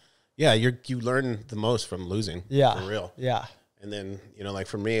is. Yeah, you learn the most from losing. Yeah. For real. Yeah. And then, like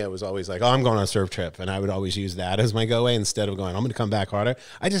for me, it was always like, oh, I'm going on a surf trip. And I would always use that as my go away instead of going, I'm going to come back harder.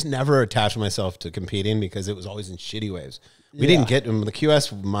 I just never attached myself to competing because it was always in shitty waves. We didn't get in the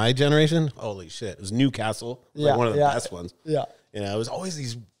QS, my generation. Holy shit. It was Newcastle. Like one of the best ones. Yeah. It was always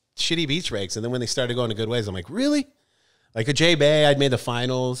these shitty beach breaks. And then when they started going to good waves, I'm like, really? Like a J Bay, I'd made the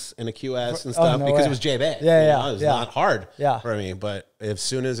finals in a QS and stuff because it was J Bay. Yeah. It was not hard for me. But as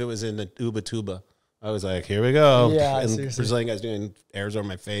soon as it was in the Uba Tuba, I was like, here we go. Yeah, and seriously. Brazilian guys doing airs over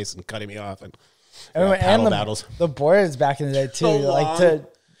my face and cutting me off. And And battles. the boards back in the day too. So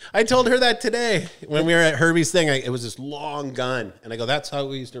I told her that today when we were at Herbie's thing. It was this long gun. And I go, that's how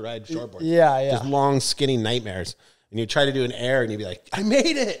we used to ride shortboard. Yeah. Just long, skinny nightmares. And you try to do an air and you'd be like, I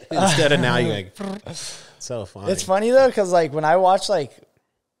made it. Instead of now you're like, so funny. It's funny though, because like when I watch like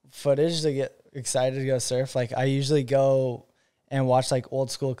footage to get excited to go surf, like I usually go and watch like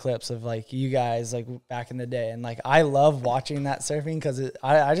old school clips of like you guys like back in the day, and like I love watching that surfing because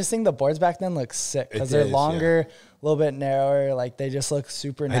I just think the boards back then look sick because they're longer, a little bit narrower, like they just look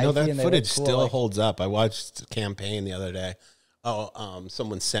super nice. I know that and footage cool. still holds up. I watched Campaign the other day.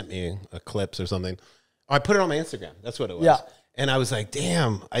 Someone sent me a clips or something. I put it on my Instagram. That's what it was. Yeah. And I was like,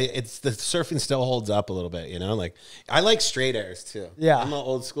 damn, it's the surfing still holds up a little bit, Like I like straight airs too. Yeah. I'm an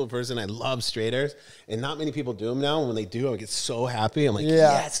old school person. I love straight airs, and not many people do them now. And when they do, I get so happy. I'm like,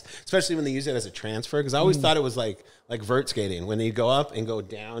 yes, especially when they use it as a transfer. Because I always thought it was like vert skating when you go up and go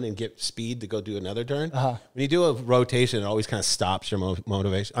down and get speed to go do another turn. When you do a rotation, it always kind of stops your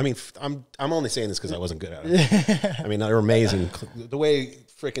motivation. I mean, I'm only saying this because I wasn't good at it. I mean, they're amazing. The way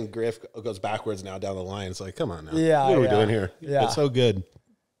freaking Griff goes backwards now down the line. It's like, come on now. Yeah. What are we doing here? Yeah. It's so good.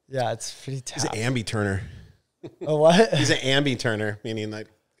 Yeah, it's pretty tough. He's an ambi turner. A what? He's an ambi turner, meaning like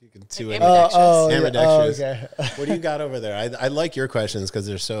you can see it. Ambidextrous. Okay. What do you got over there? I like your questions because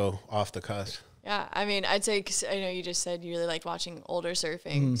they're so off the cusp. Yeah, I mean, I'd say, because I know you just said you really like watching older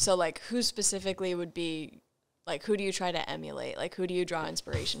surfing. So, like, who specifically would be, like, who do you try to emulate? Like, who do you draw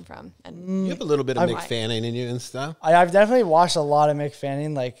inspiration from? And You have a little bit of Mick Fanning in you and stuff. I've definitely watched a lot of Mick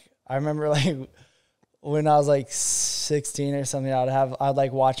Fanning. Like, I remember, like, when I was, like, 16 or something, I'd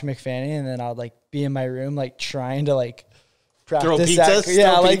like, watch Mick Fanning, and then I'd, like, be in my room, like, trying to, like, practice throw pizzas? that.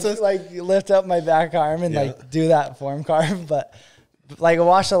 Yeah, pizzas? like, lift up my back arm and, like, do that form carve. But, like, I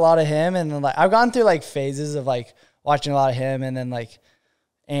watched a lot of him, and then, like, I've gone through, like, phases of, like, watching a lot of him, and then, like,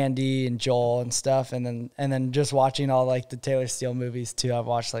 Andy and Joel and stuff, and then just watching all, like, the Taylor Steele movies, too. I've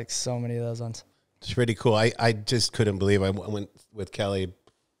watched, like, so many of those ones. It's pretty cool. I just couldn't believe I went with Kelly.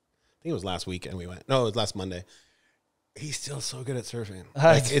 I think it was last weekend we went. No, it was last Monday. He's still so good at surfing.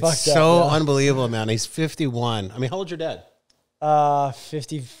 Like, it's so unbelievable, man. He's 51. I mean, how old's your dad?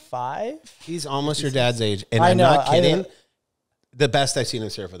 55. He's almost your dad's age. And I I'm know, not kidding. The best I've seen him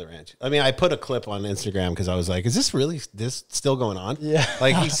surf at the ranch. I mean, I put a clip on Instagram because I was like, is this still going on? Yeah.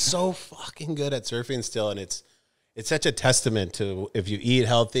 Like, he's so fucking good at surfing still. And it's such a testament to if you eat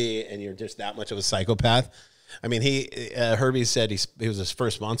healthy and you're just that much of a psychopath. I mean, Herbie said he was his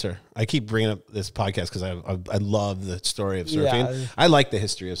first sponsor. I keep bringing up this podcast because I love the story of surfing. Yeah. I like the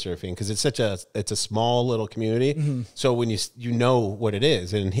history of surfing because it's a small little community. Mm-hmm. So when you know what it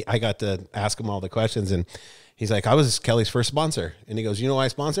is, and I got to ask him all the questions, and he's like, I was Kelly's first sponsor, and he goes, you know why I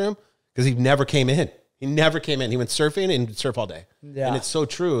sponsor him? Because he never came in. He never came in. He went surfing and surf all day. Yeah. And it's so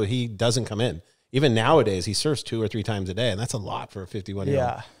true. He doesn't come in. Even nowadays, he surfs 2 or 3 times a day, and that's a lot for a 51-year-old.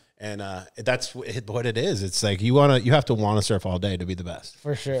 Yeah. And that's what it is. It's like you have to want to surf all day to be the best.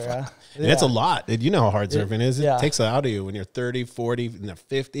 For sure. Yeah. And it's a lot. You know how hard surfing is. It takes it out of you when you're 30, 40, and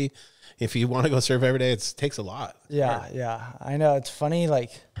 50. If you want to go surf every day, it takes a lot. Yeah, yeah. I know. It's funny. Like,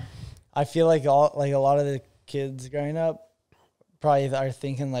 I feel like a lot of the kids growing up probably are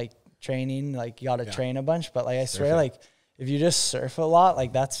thinking like training, like you got to train a bunch. But like I swear, like if you just surf a lot,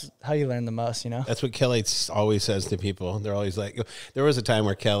 like that's how you learn the most, you know? That's what Kelly always says to people. They're always like, there was a time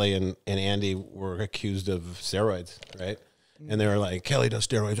where Kelly and Andy were accused of steroids, right? And they were like, Kelly does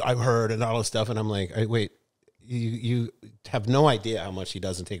steroids, I've heard, and all this stuff. And I'm like, wait, you have no idea how much he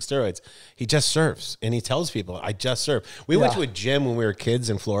doesn't take steroids. He just surfs, and he tells people, I just surf. We went to a gym when we were kids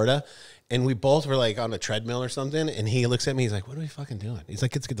in Florida, and we both were like on a treadmill or something. And he looks at me, he's like, what are we fucking doing? He's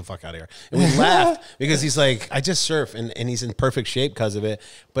like, let's get the fuck out of here. And we laughed because he's like, I just surf. And he's in perfect shape because of it.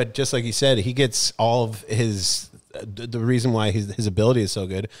 But just like you said, he gets all of his, the reason why his ability is so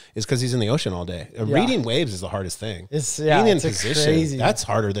good is because he's in the ocean all day. Reading waves is the hardest thing. Being in position, crazy. That's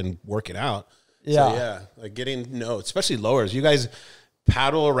harder than working out. Yeah. So yeah, like getting notes, especially lowers. You guys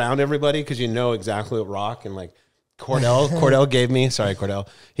paddle around everybody because you know exactly what rock and like Cordell gave me, sorry, Cordell,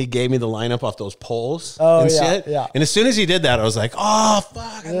 he gave me the lineup off those poles and shit. Yeah. And as soon as he did that, I was like, oh,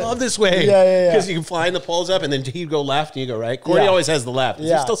 fuck, I love this wave. Yeah. Because you can fly in the poles up and then he'd go left and you go right. Cordy always has the left.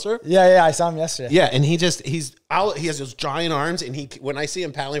 Does he still surf? Yeah, I saw him yesterday. Yeah, and he has those giant arms, and when I see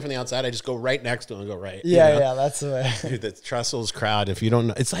him paddling from the outside, I just go right next to him and go right. Yeah, that's the way. Dude, the Trestles crowd, if you don't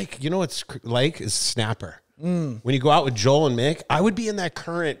know, it's like, you know what's like is snapper. When you go out with Joel and Mick, I would be in that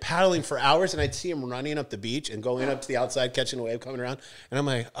current paddling for hours, and I'd see him running up the beach and going up to the outside, catching a wave, coming around, and I'm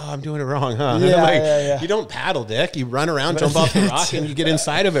like, oh, I'm doing it wrong, huh? Yeah, I'm like, yeah. You don't paddle, dick. You run around, jump off the rock, and you get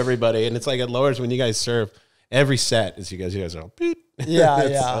inside of everybody. And it's like at lowers when you guys surf, every set is you guys are all beep. Yeah.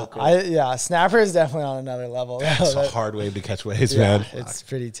 So cool. Snapper is definitely on another level. It's a hard wave to catch waves, man. It's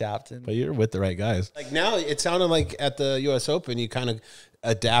pretty tapped in. But you're with the right guys. Like now, it sounded like at the U.S. Open, you kind of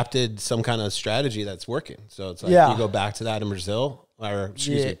adapted some kind of strategy that's working. So it's like you go back to that in Brazil, or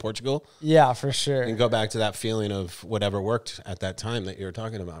excuse me, Portugal. Yeah, for sure. And go back to that feeling of whatever worked at that time that you were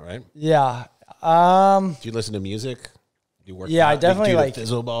talking about, right? Yeah. Do you listen to music? Do you work? Yeah, I definitely like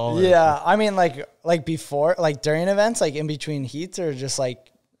fizzle ball. Yeah, I mean like before, like during events, like in between heats, or just like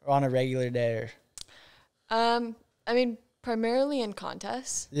on a regular day, or. I mean, primarily in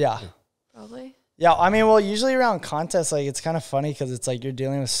contests. Yeah. Probably. Yeah, I mean, well, usually around contests, like it's kind of funny because it's like you're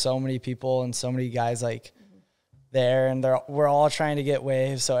dealing with so many people and so many guys like there, and we're all trying to get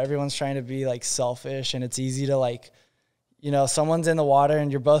waves, so everyone's trying to be like selfish, and it's easy to like, you know, someone's in the water and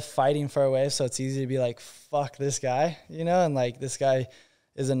you're both fighting for a wave, so it's easy to be like, fuck this guy, you know, and like this guy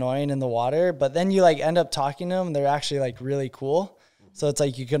is annoying in the water, but then you like end up talking to them, and they're actually like really cool. So it's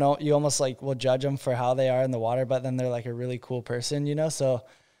like you almost like will judge them for how they are in the water, but then they're like a really cool person, you know, so.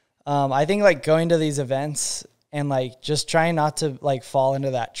 I think like going to these events and like just trying not to like fall into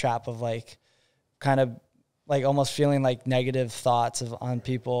that trap of like kind of like almost feeling like negative thoughts on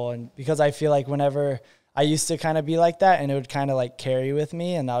people. And because I feel like whenever I used to kind of be like that, and it would kind of like carry with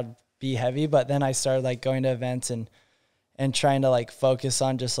me and I would be heavy, but then I started like going to events and trying to like focus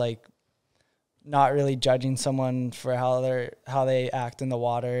on just like not really judging someone for how they act in the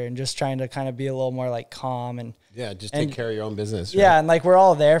water, and just trying to kind of be a little more like calm and just take care of your own business. Right? Yeah, and like we're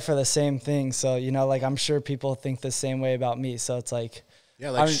all there for the same thing, so you know, like I'm sure people think the same way about me. So it's like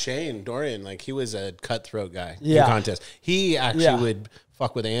Shane Dorian, like he was a cutthroat guy in contest. He actually would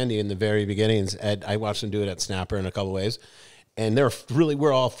fuck with Andy in the very beginnings. I watched him do it at Snapper in a couple ways. And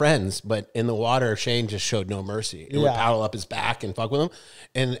we're all friends, but in the water, Shane just showed no mercy. It would paddle up his back and fuck with him.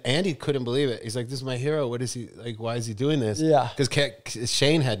 And Andy couldn't believe it. He's like, this is my hero. What is he like? Why is he doing this? Yeah. Because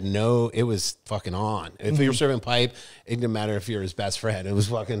Shane had it was fucking on. If you were serving pipe, it didn't matter if you're his best friend. It was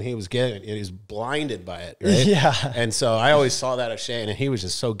fucking, he was getting it. He was blinded by it. Right? Yeah. And so I always saw that of Shane, and he was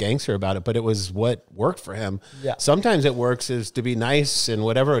just so gangster about it, but it was what worked for him. Yeah. Sometimes it works is to be nice and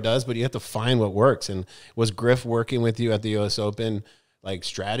whatever it does, but you have to find what works. And was Griff working with you at the U.S. Open, like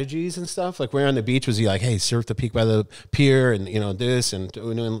strategies and stuff? Like we're on the beach, was he like, hey, surf the peak by the pier and, you know, this and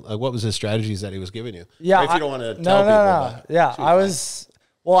doing, like, what was the strategities that he was giving you? Yeah. Or if you don't want to tell people. No. Yeah. I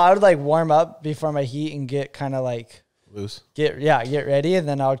would like warm up before my heat and get kind of like loose. Get ready. And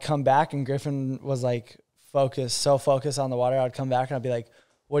then I would come back, and Griffin was like focused on the water. I would come back and I'd be like,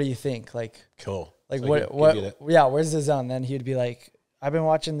 what do you think? Like, cool. Like where's the zone? Then he'd be like, I've been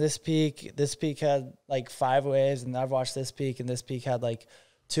watching this peak. This peak had like 5 waves, and I've watched this peak, and this peak had like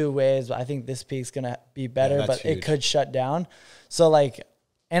 2 waves. But I think this peak's gonna be better, but huge. It could shut down. So like,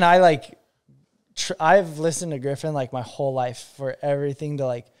 and I like, I've listened to Griffin like my whole life for everything to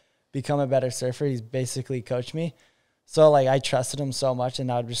like become a better surfer. He's basically coached me. So like I trusted him so much,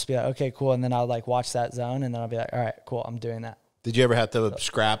 and I would just be like, okay, cool. And then I would like watch that zone, and then I'll be like, all right, cool, I'm doing that. Did you ever have to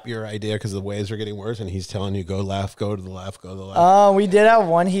scrap your idea because the waves are getting worse, and he's telling you go left, go to the left, go to the left? We did have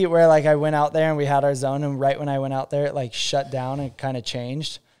one heat where like I went out there and we had our zone, and right when I went out there, it like shut down and kind of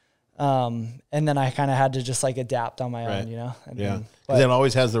changed. And then I kind of had to just like adapt on my Right. own, you know? And Yeah. then- Because it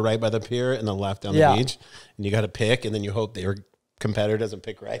always has the right by the pier and the left down Yeah. the beach. And you got to pick, and then you hope that your competitor doesn't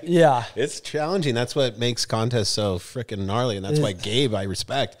pick right. yeah. It's challenging. That's what makes contests so freaking gnarly. And that's why Gabe, I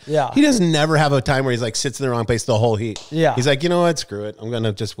respect. Yeah. He doesn't never have a time where he's like sits in the wrong place the whole heat. Yeah. He's like, you know what? Screw it. I'm going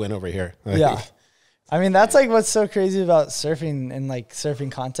to just win over here. Yeah. I mean, that's like what's so crazy about surfing and like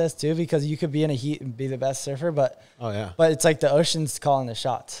surfing contests too, because you could be in a heat and be the best surfer, but it's like the ocean's calling the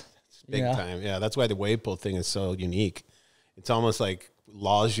shots. Big time. Yeah. That's why the wave pool thing is so unique. It's almost like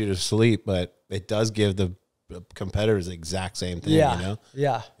lulls you to sleep, but it does give the competitors the exact same thing, Yeah. you know?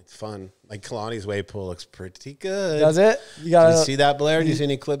 Yeah. It's fun. Like Kalani's wave pool looks pretty good. Does it? You Do gotta you see that, Blair? Do you see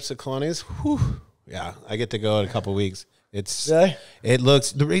any clips of Kalani's? Whew. Yeah. I get to go in a couple weeks. Really? It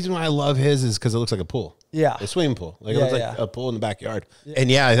looks, the reason why I love his is because it looks like a pool. Yeah. A swimming pool. Like Yeah, it looks like a pool in the backyard.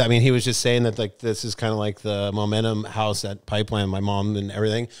 And yeah, I mean, he was just saying that like this is kind of like the momentum house at Pipeline, my mom and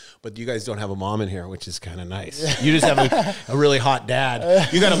everything. But you guys don't have a mom in here, which is kind of nice. You just have a really hot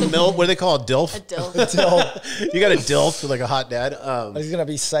dad. You got a milk. What do they call a DILF? A dilf. You got a DILF with like a hot dad. I was gonna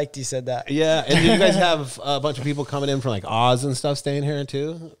be psyched you said that. Yeah, and you guys have a bunch of people coming in from like Oz and stuff staying here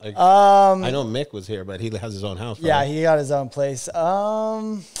too. Like, I know Mick was here, but he has his own house. Yeah, right? he got his own place.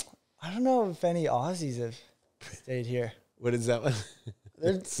 I don't know if any Aussies have stayed here. What is that one?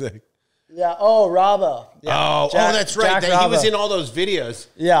 It's sick. Yeah. Oh, Robbo. Yeah. That's right. Jack He was Robbo. in all those videos.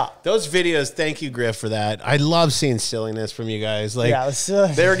 Yeah. Those videos. Thank you, Griff, for that. I love seeing silliness from you guys. Like, Yeah, it was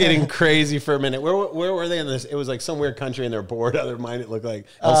silly. they were getting crazy for a minute. Where were they in this? It was like some weird country, and they're bored out of their mind. It looked like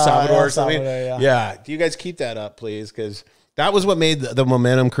El Salvador El or something. Salvador, yeah. Do you guys keep that up, please? Because that was what made the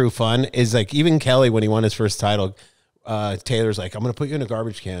Momentum crew fun. Is like even Kelly when he won his first title. Taylor's like, I'm gonna put you in a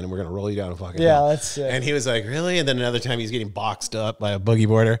garbage can and we're gonna roll you down a fucking hill. that's sick. And he was like, really? And then another time he's getting boxed up by a boogie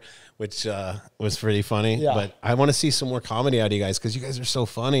boarder, which was pretty funny. Yeah. But I want to see some more comedy out of you guys because you guys are so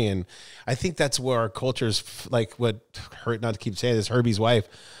funny. And I think that's where our culture's like what hurt, not to keep saying this, Herbie's wife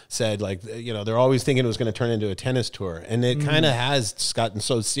said, like, you know, they're always thinking it was going to turn into a tennis tour. And it kind of has gotten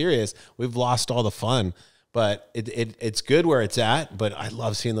so serious. We've lost all the fun. But it's good where it's at. But I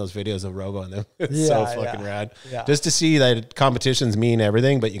love seeing those videos of Robo and them. It's so fucking rad. Yeah. Just to see that competitions mean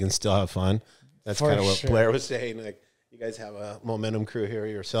everything, but you can still have fun. That's For kind of what sure. Blair was saying. Like, you guys have a Momentum crew here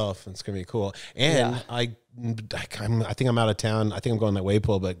yourself. It's gonna be cool. And I think I'm out of town. I think I'm going that way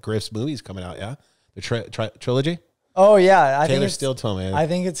pool. But Griff's movie's coming out. Yeah, the trilogy. Oh yeah, Taylor still told me. I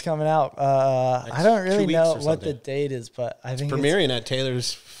think it's coming out. I don't 2 really weeks know or what the something. date is, but I think it's Premiering at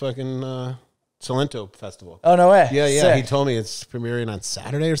Taylor's fucking Salento Festival. Oh no way! Yeah. Sick. He told me it's premiering on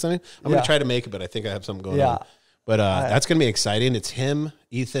Saturday or something. I'm gonna try to make it, but I think I have something going Yeah. on. But that's gonna be exciting. It's him,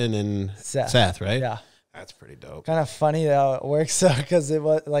 Ethan, and Seth, right? Yeah. That's pretty dope. Kind of funny how it works though, because it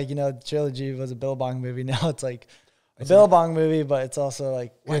was like, you know, trilogy was a Billabong movie. Now it's like a Billabong movie, but it's also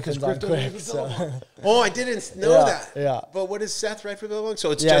like Griffin's on Quick. So Oh, I didn't know that. Yeah. But what is Seth right for Billabong?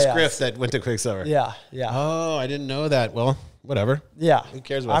 So it's Yeah, just yeah. Griff that went to Quicksilver. yeah. Oh, I didn't know that. Well, whatever. Yeah. Who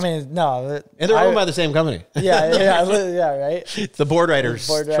cares about I mean, no. And they're owned by the same company. Yeah, right? It's the Board Riders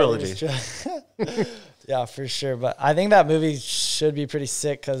Board trilogy. Riders. Yeah, for sure. But I think that movie should be pretty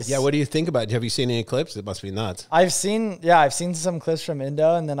sick because Yeah, what do you think about it? Have you seen any clips? It must be nuts. I've seen some clips from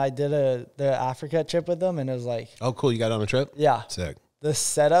Indo, and then I did the Africa trip with them, and it was like, Oh, cool. You got on a trip? yeah, Sick. the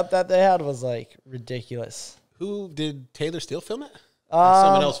setup that they had was like ridiculous. Who did Taylor Steele film it? Or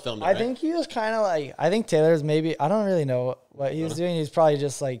someone else filmed it, I right? think he was kind of like, I think Taylor's maybe, I don't really know what he was doing. He's probably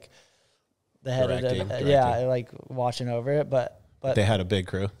just like the head Directing. of it. Yeah, like watching over it. But They had a big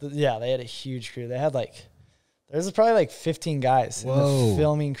crew. yeah, they had a huge crew. They had like, there's probably like 15 guys in Whoa. the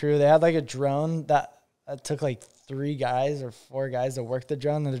filming crew. They had like a drone that took like 3 guys or 4 guys to work the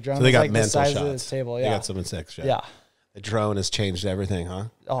drone. And the drone So they was got like the mental size shots. of this table. They Yeah. got some sex shots. Yeah. The drone has changed everything, huh?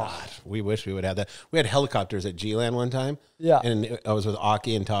 Oh. God, we wish we would have that. We had helicopters at G-Land one time. Yeah. And I was with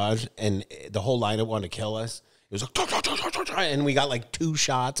Aki and Taj, and the whole lineup wanted to kill us. It was like, and we got like 2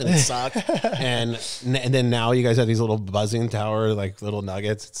 shots, and it sucked. and then now you guys have these little buzzing tower, like little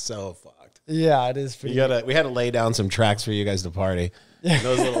nuggets. It's so fucked. Yeah, it is pretty. We had to lay down some tracks for you guys to party. And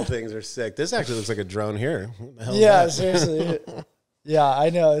those little things are sick. This actually looks like a drone here. What the hell is Yeah, that? seriously. Yeah, I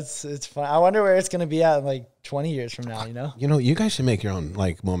know. It's fun. I wonder where it's going to be at in like 20 years from now, you know? You know, you guys should make your own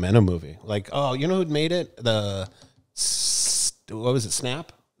like Momentum movie. Like, oh, you know who made it? What was it?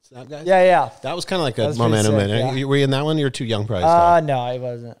 Snap guys. Yeah. That was kind of like a was pretty Momentum. sick, Man. yeah. Were you in that one? You're too young, probably. still. No, I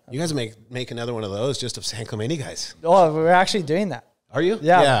wasn't. You guys make another one of those just of San Clemente guys. Oh, we're actually doing that. Are you?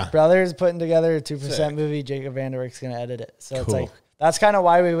 Yeah. Brothers putting together a 2% Sick. movie. Jacob Vanderwerk's going to edit it. So it's Cool. like, that's kind of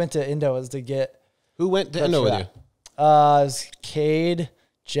why we went to Indo, was to get. Who went to That's Indo with right. you? It was Cade,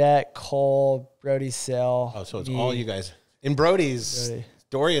 Jet, Cole, Brody Sale. Oh, so it's me. all you guys. And Brody's Brody.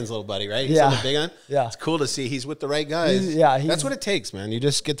 Dorian's little buddy, right? He's Yeah. on the big one. Yeah. It's cool to see he's with the right guys. He's That's what it takes, man. You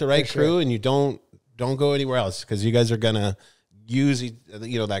just get the right For crew sure. and you don't go anywhere else because you guys are going to use,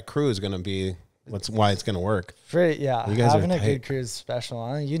 that crew is going to be why it's going to work. You guys are having a tight. good crew is special,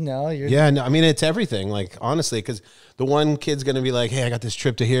 huh? You're Yeah, no, I mean, it's everything. Like, honestly, because the one kid's going to be like, hey, I got this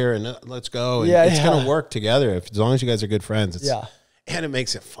trip to here and let's go. And it's going to work together as long as you guys are good friends. And it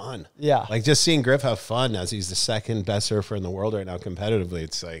makes it fun. Yeah. Like, just seeing Griff have fun as he's the second best surfer in the world right now competitively.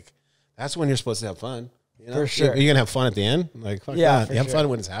 It's like, that's when you're supposed to have fun. You know? For sure. Are you going to have fun at the end? Like, fuck Yeah, that. for You have sure. fun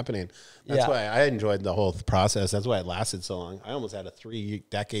when it's happening. That's why I enjoyed the whole process. That's why it lasted so long. I almost had a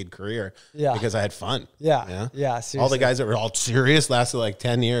 3-decade career because I had fun. Yeah. You know? Yeah. All Seriously. the guys that were all serious lasted like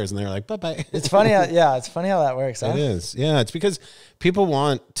 10 years and they were like, bye-bye. It's funny. It's funny how that works. Huh? It is. Yeah. It's because people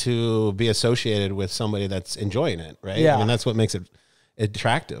want to be associated with somebody that's enjoying it, right? Yeah. I mean, that's what makes it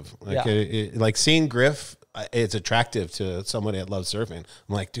attractive. Like, like seeing Griff, it's attractive to somebody that loves surfing.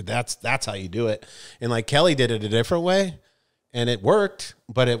 I'm like, dude, that's how you do it. And like Kelly did it a different way and it worked,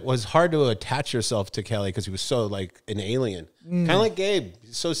 but it was hard to attach yourself to Kelly because he was so like an alien. Kind of like Gabe.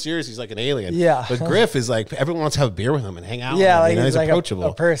 He's so serious. He's like an alien. Yeah. But Griff is like, everyone wants to have a beer with him and hang out. Yeah. with him, Like he's like approachable.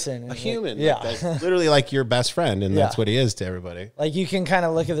 a person. A human. Yeah. Like, that's literally like your best friend. And that's what he is to everybody. Like you can kind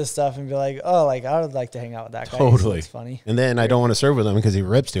of look at this stuff and be like, oh, like I would like to hang out with that guy. Totally. It's funny. And then I don't want to serve with him because he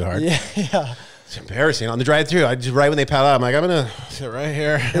rips too hard. Yeah. It's embarrassing. On the drive through, I just right when they paddle out, I'm like, I'm going to sit right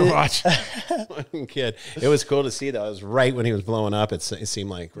here and watch. Fucking kid. It was cool to see, though. It was right when he was blowing up, it seemed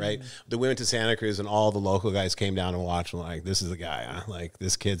like, right? We went to Santa Cruz and all the local guys came down and watched. And like, this is the guy. Huh? Like,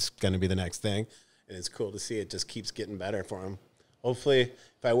 this kid's going to be the next thing. And it's cool to see it just keeps getting better for him. Hopefully,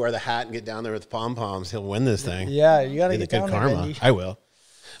 if I wear the hat and get down there with the pom-poms, he'll win this thing. Yeah. You got to Get get the good down there, karma. Benji. I will.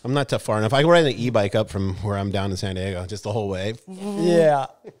 I'm not far enough. I can ride an e-bike up from where I'm down in San Diego, just the whole way. Yeah.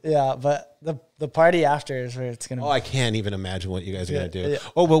 Yeah. But the party after is where it's going to Oh, I can't even imagine what you guys are going to do. Yeah.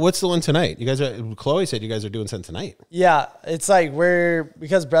 Oh, but what's the one tonight? You guys are, Chloe said you guys are doing something tonight. Yeah, it's like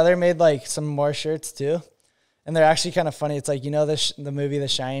because brother made like some more shirts too, and they're actually kind of funny. It's like the movie The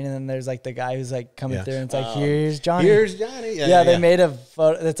Shine, and then there's like the guy who's like coming through, and it's like here's Johnny. Here's Johnny. Yeah, they made a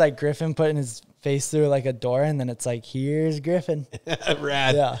photo. It's like Griffin putting his face through like a door, and then it's like here's Griffin.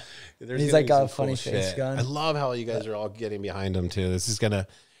 Rad. Yeah, There's he's gonna like be got some a funny cool face shit. going. I love how you guys are all getting behind him too. This is gonna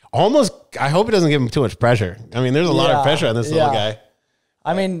almost. I hope it doesn't give him too much pressure. I mean, there's a lot of pressure on this little guy.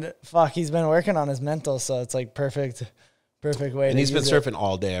 I mean, fuck, he's been working on his mental, so it's like perfect way. And to he's been use it. surfing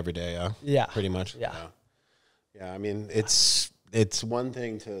all day, every day. Yeah. Yeah, Pretty much. Yeah. Yeah. I mean, it's one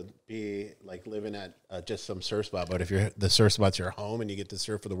thing to be like living at just some surf spot, but if the surf spot's your home and you get to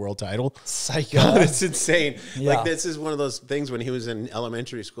surf for the world title, psycho. it's insane. Yeah. Like this is one of those things when he was in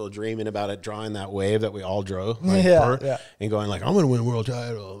elementary school, dreaming about it, drawing that wave that we all drew, like, and going like, I'm gonna win a world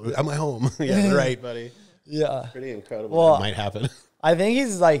title at my home. Yeah, right, buddy. Yeah, Pretty incredible. Well, that might happen. I think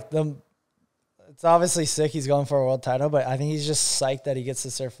he's like it's obviously sick he's going for a world title, but I think he's just psyched that he gets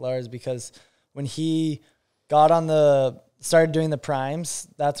to surf lowers because when he started doing the primes,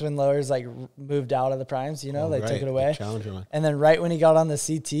 that's when lowers like moved out of the primes, they took it away. Challenger one. And then right when he got on the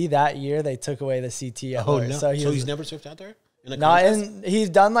CT that year, they took away the CT at lowers. No. So he's never surfed out there? he's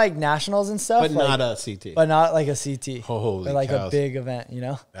done like nationals and stuff. But like, not a CT. But not like a CT. Holy or like cows. a big event,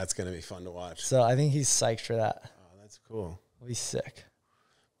 That's going to be fun to watch. So I think he's psyched for that. Oh, that's cool. He'll be sick.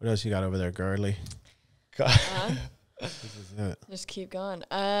 What else you got over there, Gardley? Just keep going.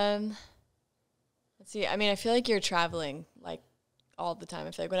 Let's see. I mean, I feel like you're traveling like all the time.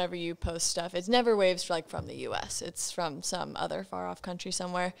 I feel like whenever you post stuff, it's never waves like from the U.S. It's from some other far off country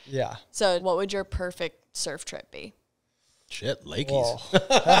somewhere. Yeah. So what would your perfect surf trip be? Shit, Lakeys. Whoa.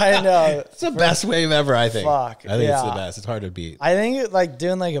 I know. It's the best wave ever, I think. Fuck, I think it's the yeah. best. It's hard to beat. I think like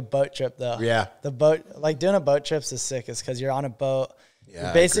doing like a boat trip though. Yeah. Doing a boat trip's the sickest because you're on a boat.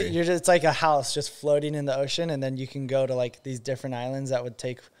 Yeah, Basically, it's like a house just floating in the ocean, and then you can go to like these different islands that would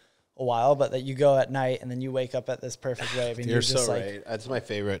take a while, but that you go at night and then you wake up at this perfect wave. And You're just so like, right. That's my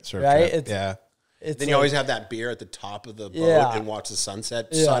favorite surf Right? trip. It's Then like, you always have that beer at the top of the boat Yeah. and watch the sunset,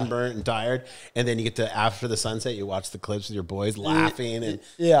 Yeah. sunburnt and tired. And then you get to, after the sunset, you watch the clips with your boys laughing and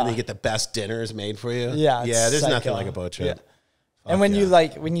Yeah. then you get the best dinners made for you. Yeah, Yeah, it's there's nothing psycho. like a boat trip. Yeah. And when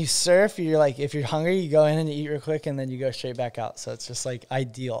you surf, you're like, if you're hungry, you go in and you eat real quick and then you go straight back out. So it's just like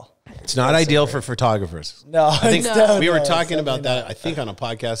ideal. It's not ideal for photographers. No, I think No. we were no, talking it's about definitely that, I think on a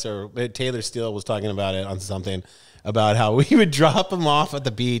podcast, or Taylor Steele was talking about it on something about how we would drop him off at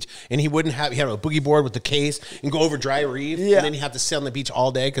the beach and he had a boogie board with the case and go over dry reef. Yeah. And then he had to sit on the beach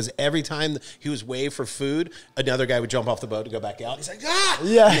all day because every time he was waved for food, another guy would jump off the boat to go back out. He's like, ah!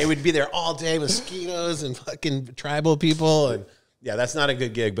 Yeah. And they would be there all day, mosquitoes and fucking tribal people. And Yeah, that's not a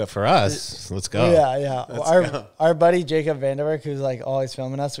good gig, but for us, let's go. Yeah. Our buddy Jacob Vanderwerk, who's like always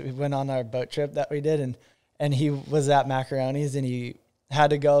filming us, we went on our boat trip that we did, and he was at Macaroni's, and he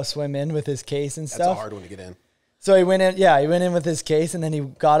had to go swim in with his case and stuff. That's a hard one to get in. So he went in with his case, and then he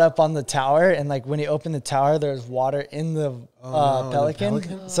got up on the tower, and like when he opened the tower, there was water in the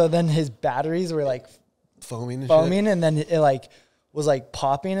Pelican. So then his batteries were like foaming, and then it like was like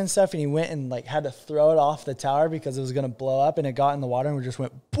popping and stuff, and he went and like had to throw it off the tower because it was gonna blow up, and it got in the water and we just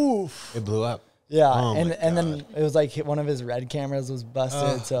went poof. It blew up. Yeah, Oh and then it was like one of his red cameras was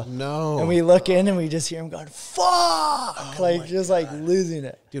busted. So no. And we look in and we just hear him going fuck, like just like losing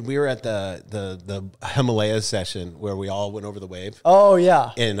it. Dude, we were at the Himalayas session where we all went over the wave. Oh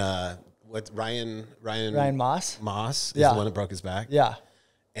yeah. And what Ryan Moss is Yeah. the one that broke his back. Yeah.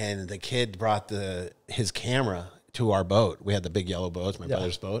 And the kid brought his camera to our boat. We had the big yellow boat, my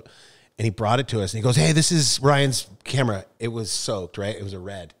brother's boat. And he brought it to us and he goes, "Hey, this is Ryan's camera." It was soaked, right? It was a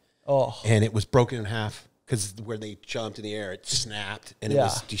red. Oh. And it was broken in half because where they jumped in the air, it snapped and it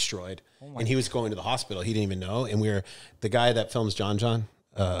was destroyed. And he was going to the hospital. He didn't even know. And the guy that films John,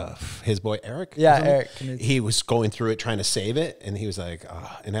 his boy Eric. Yeah, Eric. He was going through it trying to save it. And he was like,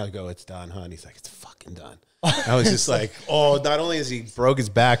 and I would go, "It's done, huh?" And he's like, "It's fucking done." I was just like, oh, not only is he broke his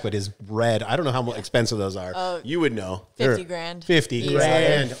back, but his red. I don't know how expensive those are. You would know. 50 grand. 50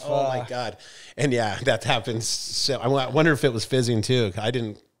 grand. Oh my God. And yeah, that happens. So I wonder if it was fizzing too. I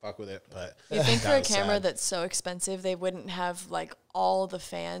didn't fuck with it, but You think for a that was camera sad. that's so expensive, they wouldn't have like all the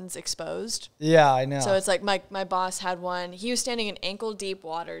fans exposed? Yeah, I know. So it's like my boss had one. He was standing in ankle deep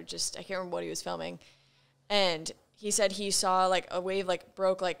water. Just I can't remember what he was filming, and he said he saw like a wave like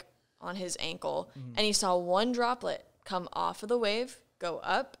broke like on his ankle, and he saw one droplet come off of the wave, go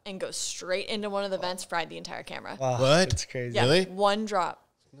up, and go straight into one of the vents, fried the entire camera. Wow, What? It's crazy. Yeah, Really? one drop.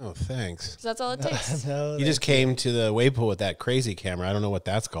 No, thanks. So that's all it takes. No, You just came to the wave pool with that crazy camera. I don't know what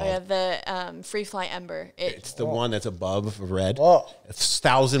that's called. Yeah, the Free Fly Ember. It's the one that's above red. Whoa. It's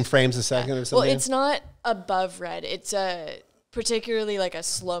 1,000 frames a second or Well, something. it's not above red. It's particularly like a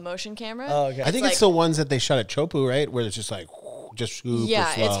slow motion camera. Oh, okay. I think like- it's the ones that they shot at Chopu, right? Where it's just like, just super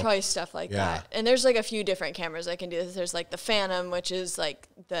Yeah, slow. it's probably stuff like Yeah. that. And there's like a few different cameras I can do this. There's like the Phantom, which is like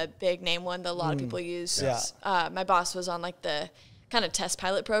the big name one that a lot of people use. Yeah. My boss was on like the kind of test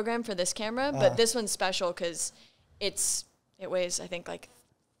pilot program for this camera, but this one's special because it weighs I think like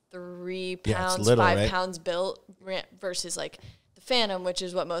 3 Yeah, it's pounds, little, 5 right? pounds built versus like the Phantom, which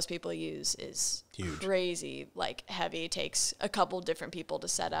is what most people use, is Huge. crazy like heavy. It takes a couple different people to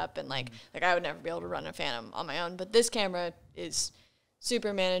set up, and like I would never be able to run a Phantom on my own. But this camera is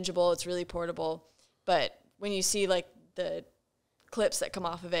super manageable. It's really portable. But when you see like the clips that come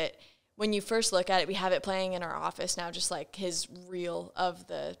off of it, when you first look at it, we have it playing in our office now, just like his reel of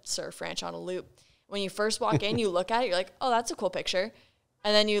the surf ranch on a loop. When you first walk in, you look at it, you're like, oh, that's a cool picture.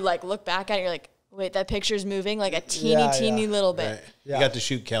 And then you like look back at it, you're like, wait, that picture's moving like a teeny little bit. Right. Yeah. You got to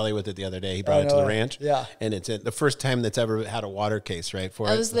shoot Kelly with it the other day. He brought it to know the it. ranch. Yeah. And it's the first time that's ever had a water case, right? For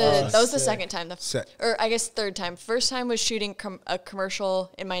That it. was the sick. second time, or I guess third time. First time was shooting a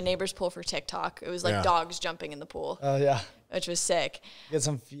commercial in my neighbor's pool for TikTok. It was like Yeah. dogs jumping in the pool, Oh yeah. which was sick. Get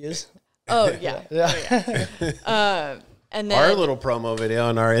some views. Oh yeah, Yeah. and then Our little promo video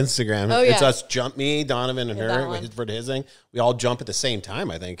on our Instagram. Oh, It's yeah. us, jump me, Donovan, and Yeah, that her one. for his thing. We all jump at the same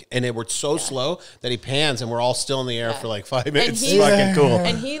time, I think. And it was so slow that he pans and we're all still in the air Yeah. for like 5 minutes. he- It's fucking cool.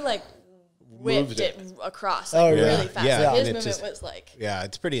 and he like whipped Moved it it. across Oh, like yeah. really fast. Yeah, Like, and his it movement just- was like Yeah,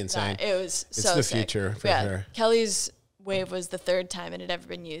 it's pretty insane. it was It's so the sick. future for Yeah, sure. Kelly's wave was the third time it had ever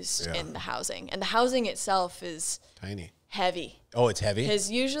been used Yeah. in the housing, and the housing itself is Tiny. heavy. Oh, it's heavy?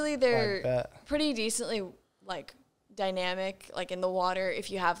 Because usually they're bet. pretty decently like dynamic, like in the water. If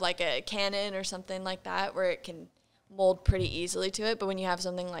you have like a Canon or something like that, where it can mold pretty easily to it. But when you have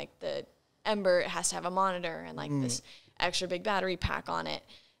something like the Ember, it has to have a monitor and like this extra big battery pack on it.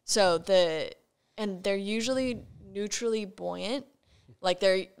 So they're usually neutrally buoyant. Like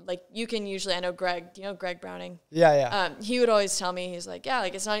you can usually, I know Greg, do you know Greg Browning? Yeah. He would always tell me, he's like,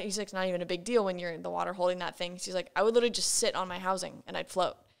 he's like, it's not even a big deal when you're in the water holding that thing. He's like, I would literally just sit on my housing and I'd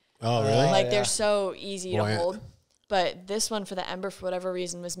float. Oh, really? Like yeah. they're so easy Buoyant. to hold. But this one for the Ember, for whatever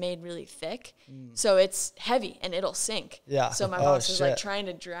reason, was made really thick. So it's heavy and it'll sink. Yeah. So my Oh, boss was like shit. trying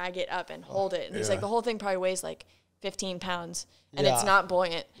to drag it up and hold it. And he's like, the whole thing probably weighs like 15 pounds and Yeah. it's not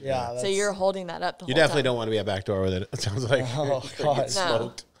buoyant. Yeah, So that's- you're holding that up the You whole definitely time. don't want to be at back door with it. It sounds like Oh, you're gonna God. get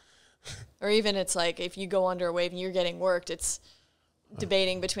smoked. Or even it's like if you go under a wave and you're getting worked, it's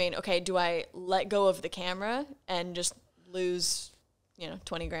debating between, okay, do I let go of the camera and just lose,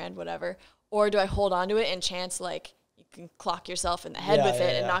 20 grand, whatever, or do I hold on to it and chance like you can clock yourself in the head Yeah, with it yeah,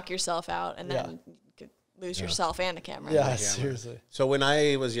 and yeah. knock yourself out and then you could lose yourself and the camera. Yeah, seriously. So when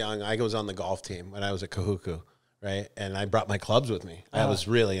I was young, I was on the golf team when I was at Kahuku, right? And I brought my clubs with me. I was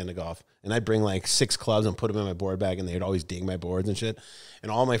really into golf. And I'd bring like 6 clubs and put them in my board bag, and they'd always ding my boards and shit.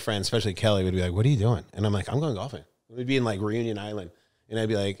 And all my friends, especially Kelly, would be like, what are you doing? And I'm like, I'm going golfing. We'd be in like Reunion Island. And I'd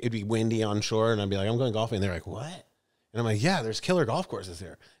be like, it'd be windy on shore. And I'd be like, I'm going golfing. And they're like, what? And I'm like, yeah, there's killer golf courses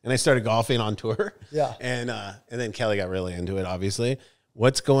here. And I started golfing on tour. Yeah. And then Kelly got really into it, obviously.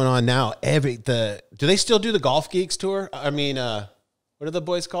 What's going on now? Do they still do the Golf Geeks tour? I mean, what are the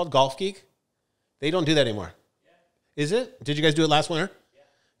boys called? Golf Geek? They don't do that anymore. Yeah. Is it? Did you guys do it last winter? Yeah.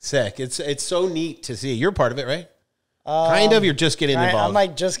 Sick. It's so neat to see. You're part of it, right? Kind of. You're just getting involved. I'm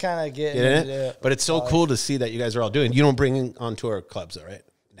like just kind of getting into it. But it's so cool to see that you guys are all doing. You don't bring on tour clubs, though, right?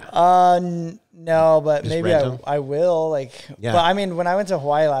 No, but Just maybe I will. Like, Yeah. but I mean, when I went to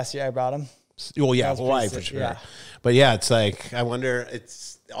Hawaii last year, I brought them. Well, yeah, was Hawaii pretty for sick, sure. yeah. But yeah, it's like, I wonder,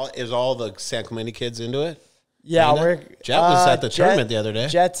 is all the San Clemente kids into it? Yeah, Kinda? Jet was at the tournament the other day.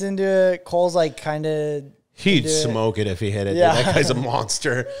 Jet's into it. Cole's like kind of. He'd smoke it if he hit it. Yeah. Dude. That guy's a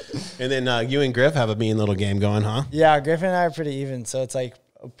monster. And then you and Griff have a mean little game going, huh? Yeah, Griffin and I are pretty even, so it's like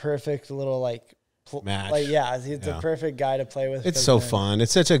a perfect little like Match. Like he's a perfect guy to play with. It's so fun.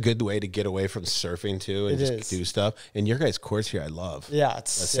 It's such a good way to get away from surfing too and just do stuff. And your guys' course here, I love. Yeah,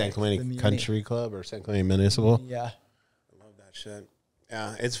 it's San Clemente Country Club or San Clemente Municipal. Yeah, I love that shit.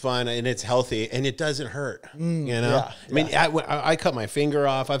 Yeah, it's fun and it's healthy and it doesn't hurt. You know, yeah, I mean, I cut my finger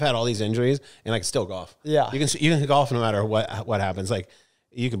off. I've had all these injuries and I can still golf. Yeah, you can golf no matter what happens. Like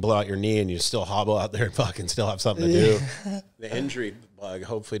you can blow out your knee and you still hobble out there and fucking still have something to do. The injury bug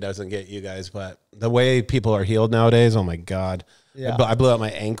hopefully doesn't get you guys, but the way people are healed nowadays, oh my God. Yeah. I blew out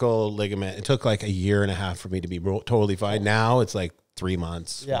my ankle ligament. It took like a year and a half for me to be totally fine. Now it's like 3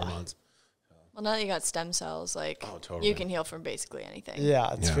 months, 4 months. Well, now that you got stem cells, like you can heal from basically anything.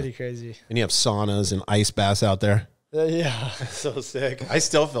 Yeah, it's pretty crazy. And you have saunas and ice baths out there. Yeah. So sick. I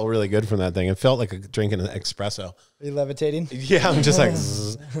still feel really good from that thing. It felt like drinking an espresso. Are you levitating? Yeah, I'm just like,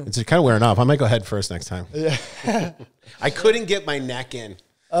 zzz. It's kind of wearing off. I might go head first next time. Yeah. I couldn't get my neck in.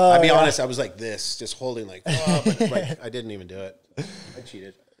 I'll be honest, I was like this, just holding like, but like, I didn't even do it. I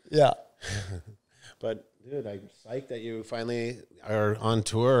cheated. Yeah. But dude, I'm psyched that you finally are on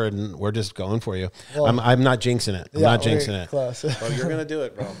tour and we're just going for you. Well, I'm not jinxing it. I'm not jinxing it. Close. Well, you're gonna do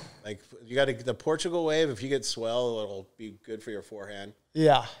it, bro. Like you got the Portugal wave. If you get swell, it'll be good for your forehand.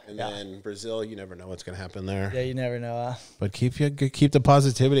 Yeah. And then Brazil, you never know what's gonna happen there. Yeah, you never know. But keep the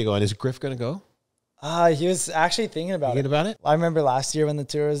positivity going. Is Griff gonna go? He was actually thinking about it. I remember last year when the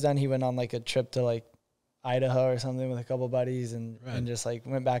tour was done, he went on like a trip to like Idaho or something with a couple buddies and just like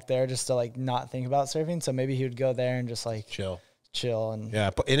went back there just to like not think about surfing. So maybe he would go there and just like chill and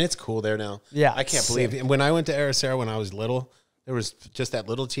and it's cool there now. Yeah, I can't believe it. When I went to Araceli when I was little, there was just that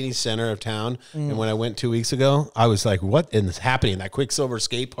little teeny center of town. And when I went 2 weeks ago, I was like, what is happening? That Quicksilver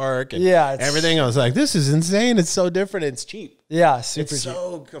skate park and everything. I was like, this is insane. It's so different. It's cheap. Yeah, super it's cheap.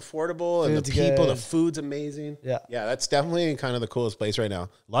 So affordable and Food's the people, good. the food's amazing. Yeah. Yeah, that's definitely kind of the coolest place right now. A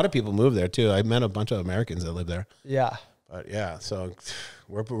lot of people move there too. I met a bunch of Americans that live there. Yeah. But yeah, so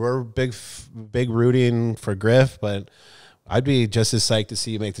we're big rooting for Griff, but I'd be just as psyched to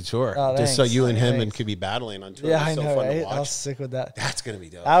see you make the tour. Oh, just so thanks. you and him and could be battling on tour. Yeah, It's I so know, fun to right? watch. I was sick with that. That's gonna be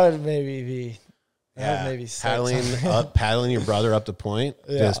dope. That would maybe be. That would maybe suck. paddling your brother up the point.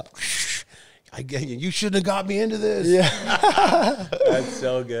 Yeah. Just, I get you. You shouldn't have got me into this. Yeah. That's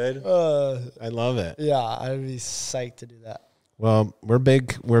so good. I love it. Yeah, I'd be psyched to do that. Well, we're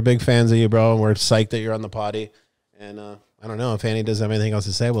big fans of you, bro. And we're psyched that you're on the potty. And I don't know if Annie doesn't have anything else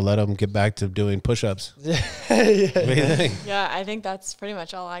to say. We'll let him get back to doing push-ups. Yeah. What do you think? Yeah, I think that's pretty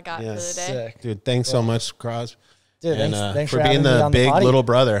much all I got for the day. Sick. Dude, thanks so much, Crosby. Dude, And thanks for for being having me the on the big potty. little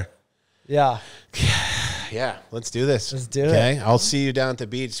brother. Yeah. Yeah, let's do this. Let's do it. Okay, I'll see you down at the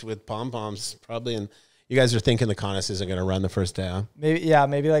beach with pom-poms probably. And you guys are thinking the contest isn't going to run the first day, huh?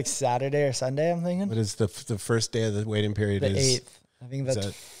 Maybe like Saturday or Sunday, I'm thinking. What is the first day of the waiting period? The is 8th. I think that's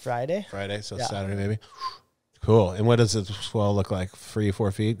that Friday. Friday, so Yeah. Saturday maybe. Cool. And what does the swell look like? 3 or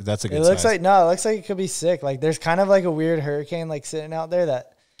 4 feet? That's a good It looks size. like it could be sick. Like there's kind of like a weird hurricane like sitting out there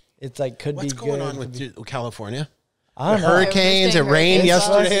that it's like could What's be going good. on with California? I don't know. Hurricanes. It rained It's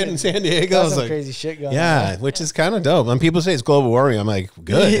yesterday in San Diego. I Got was some like, crazy shit going on. yeah, which is kind of dope. When people say it's global warming, I'm like,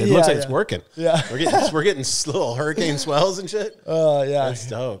 good. It looks Yeah, like it's yeah. working. Yeah. We're getting little hurricane swells and shit. Oh yeah. That's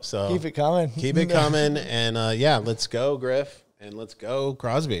dope. So Keep it coming. Keep it coming. And yeah, let's go, Griff. And let's go,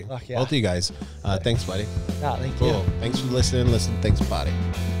 Crosby. Fuck yeah. Both of you guys. Thanks, buddy. Nah, thank Cool. you. Thanks for listening. Thanks, Poddy.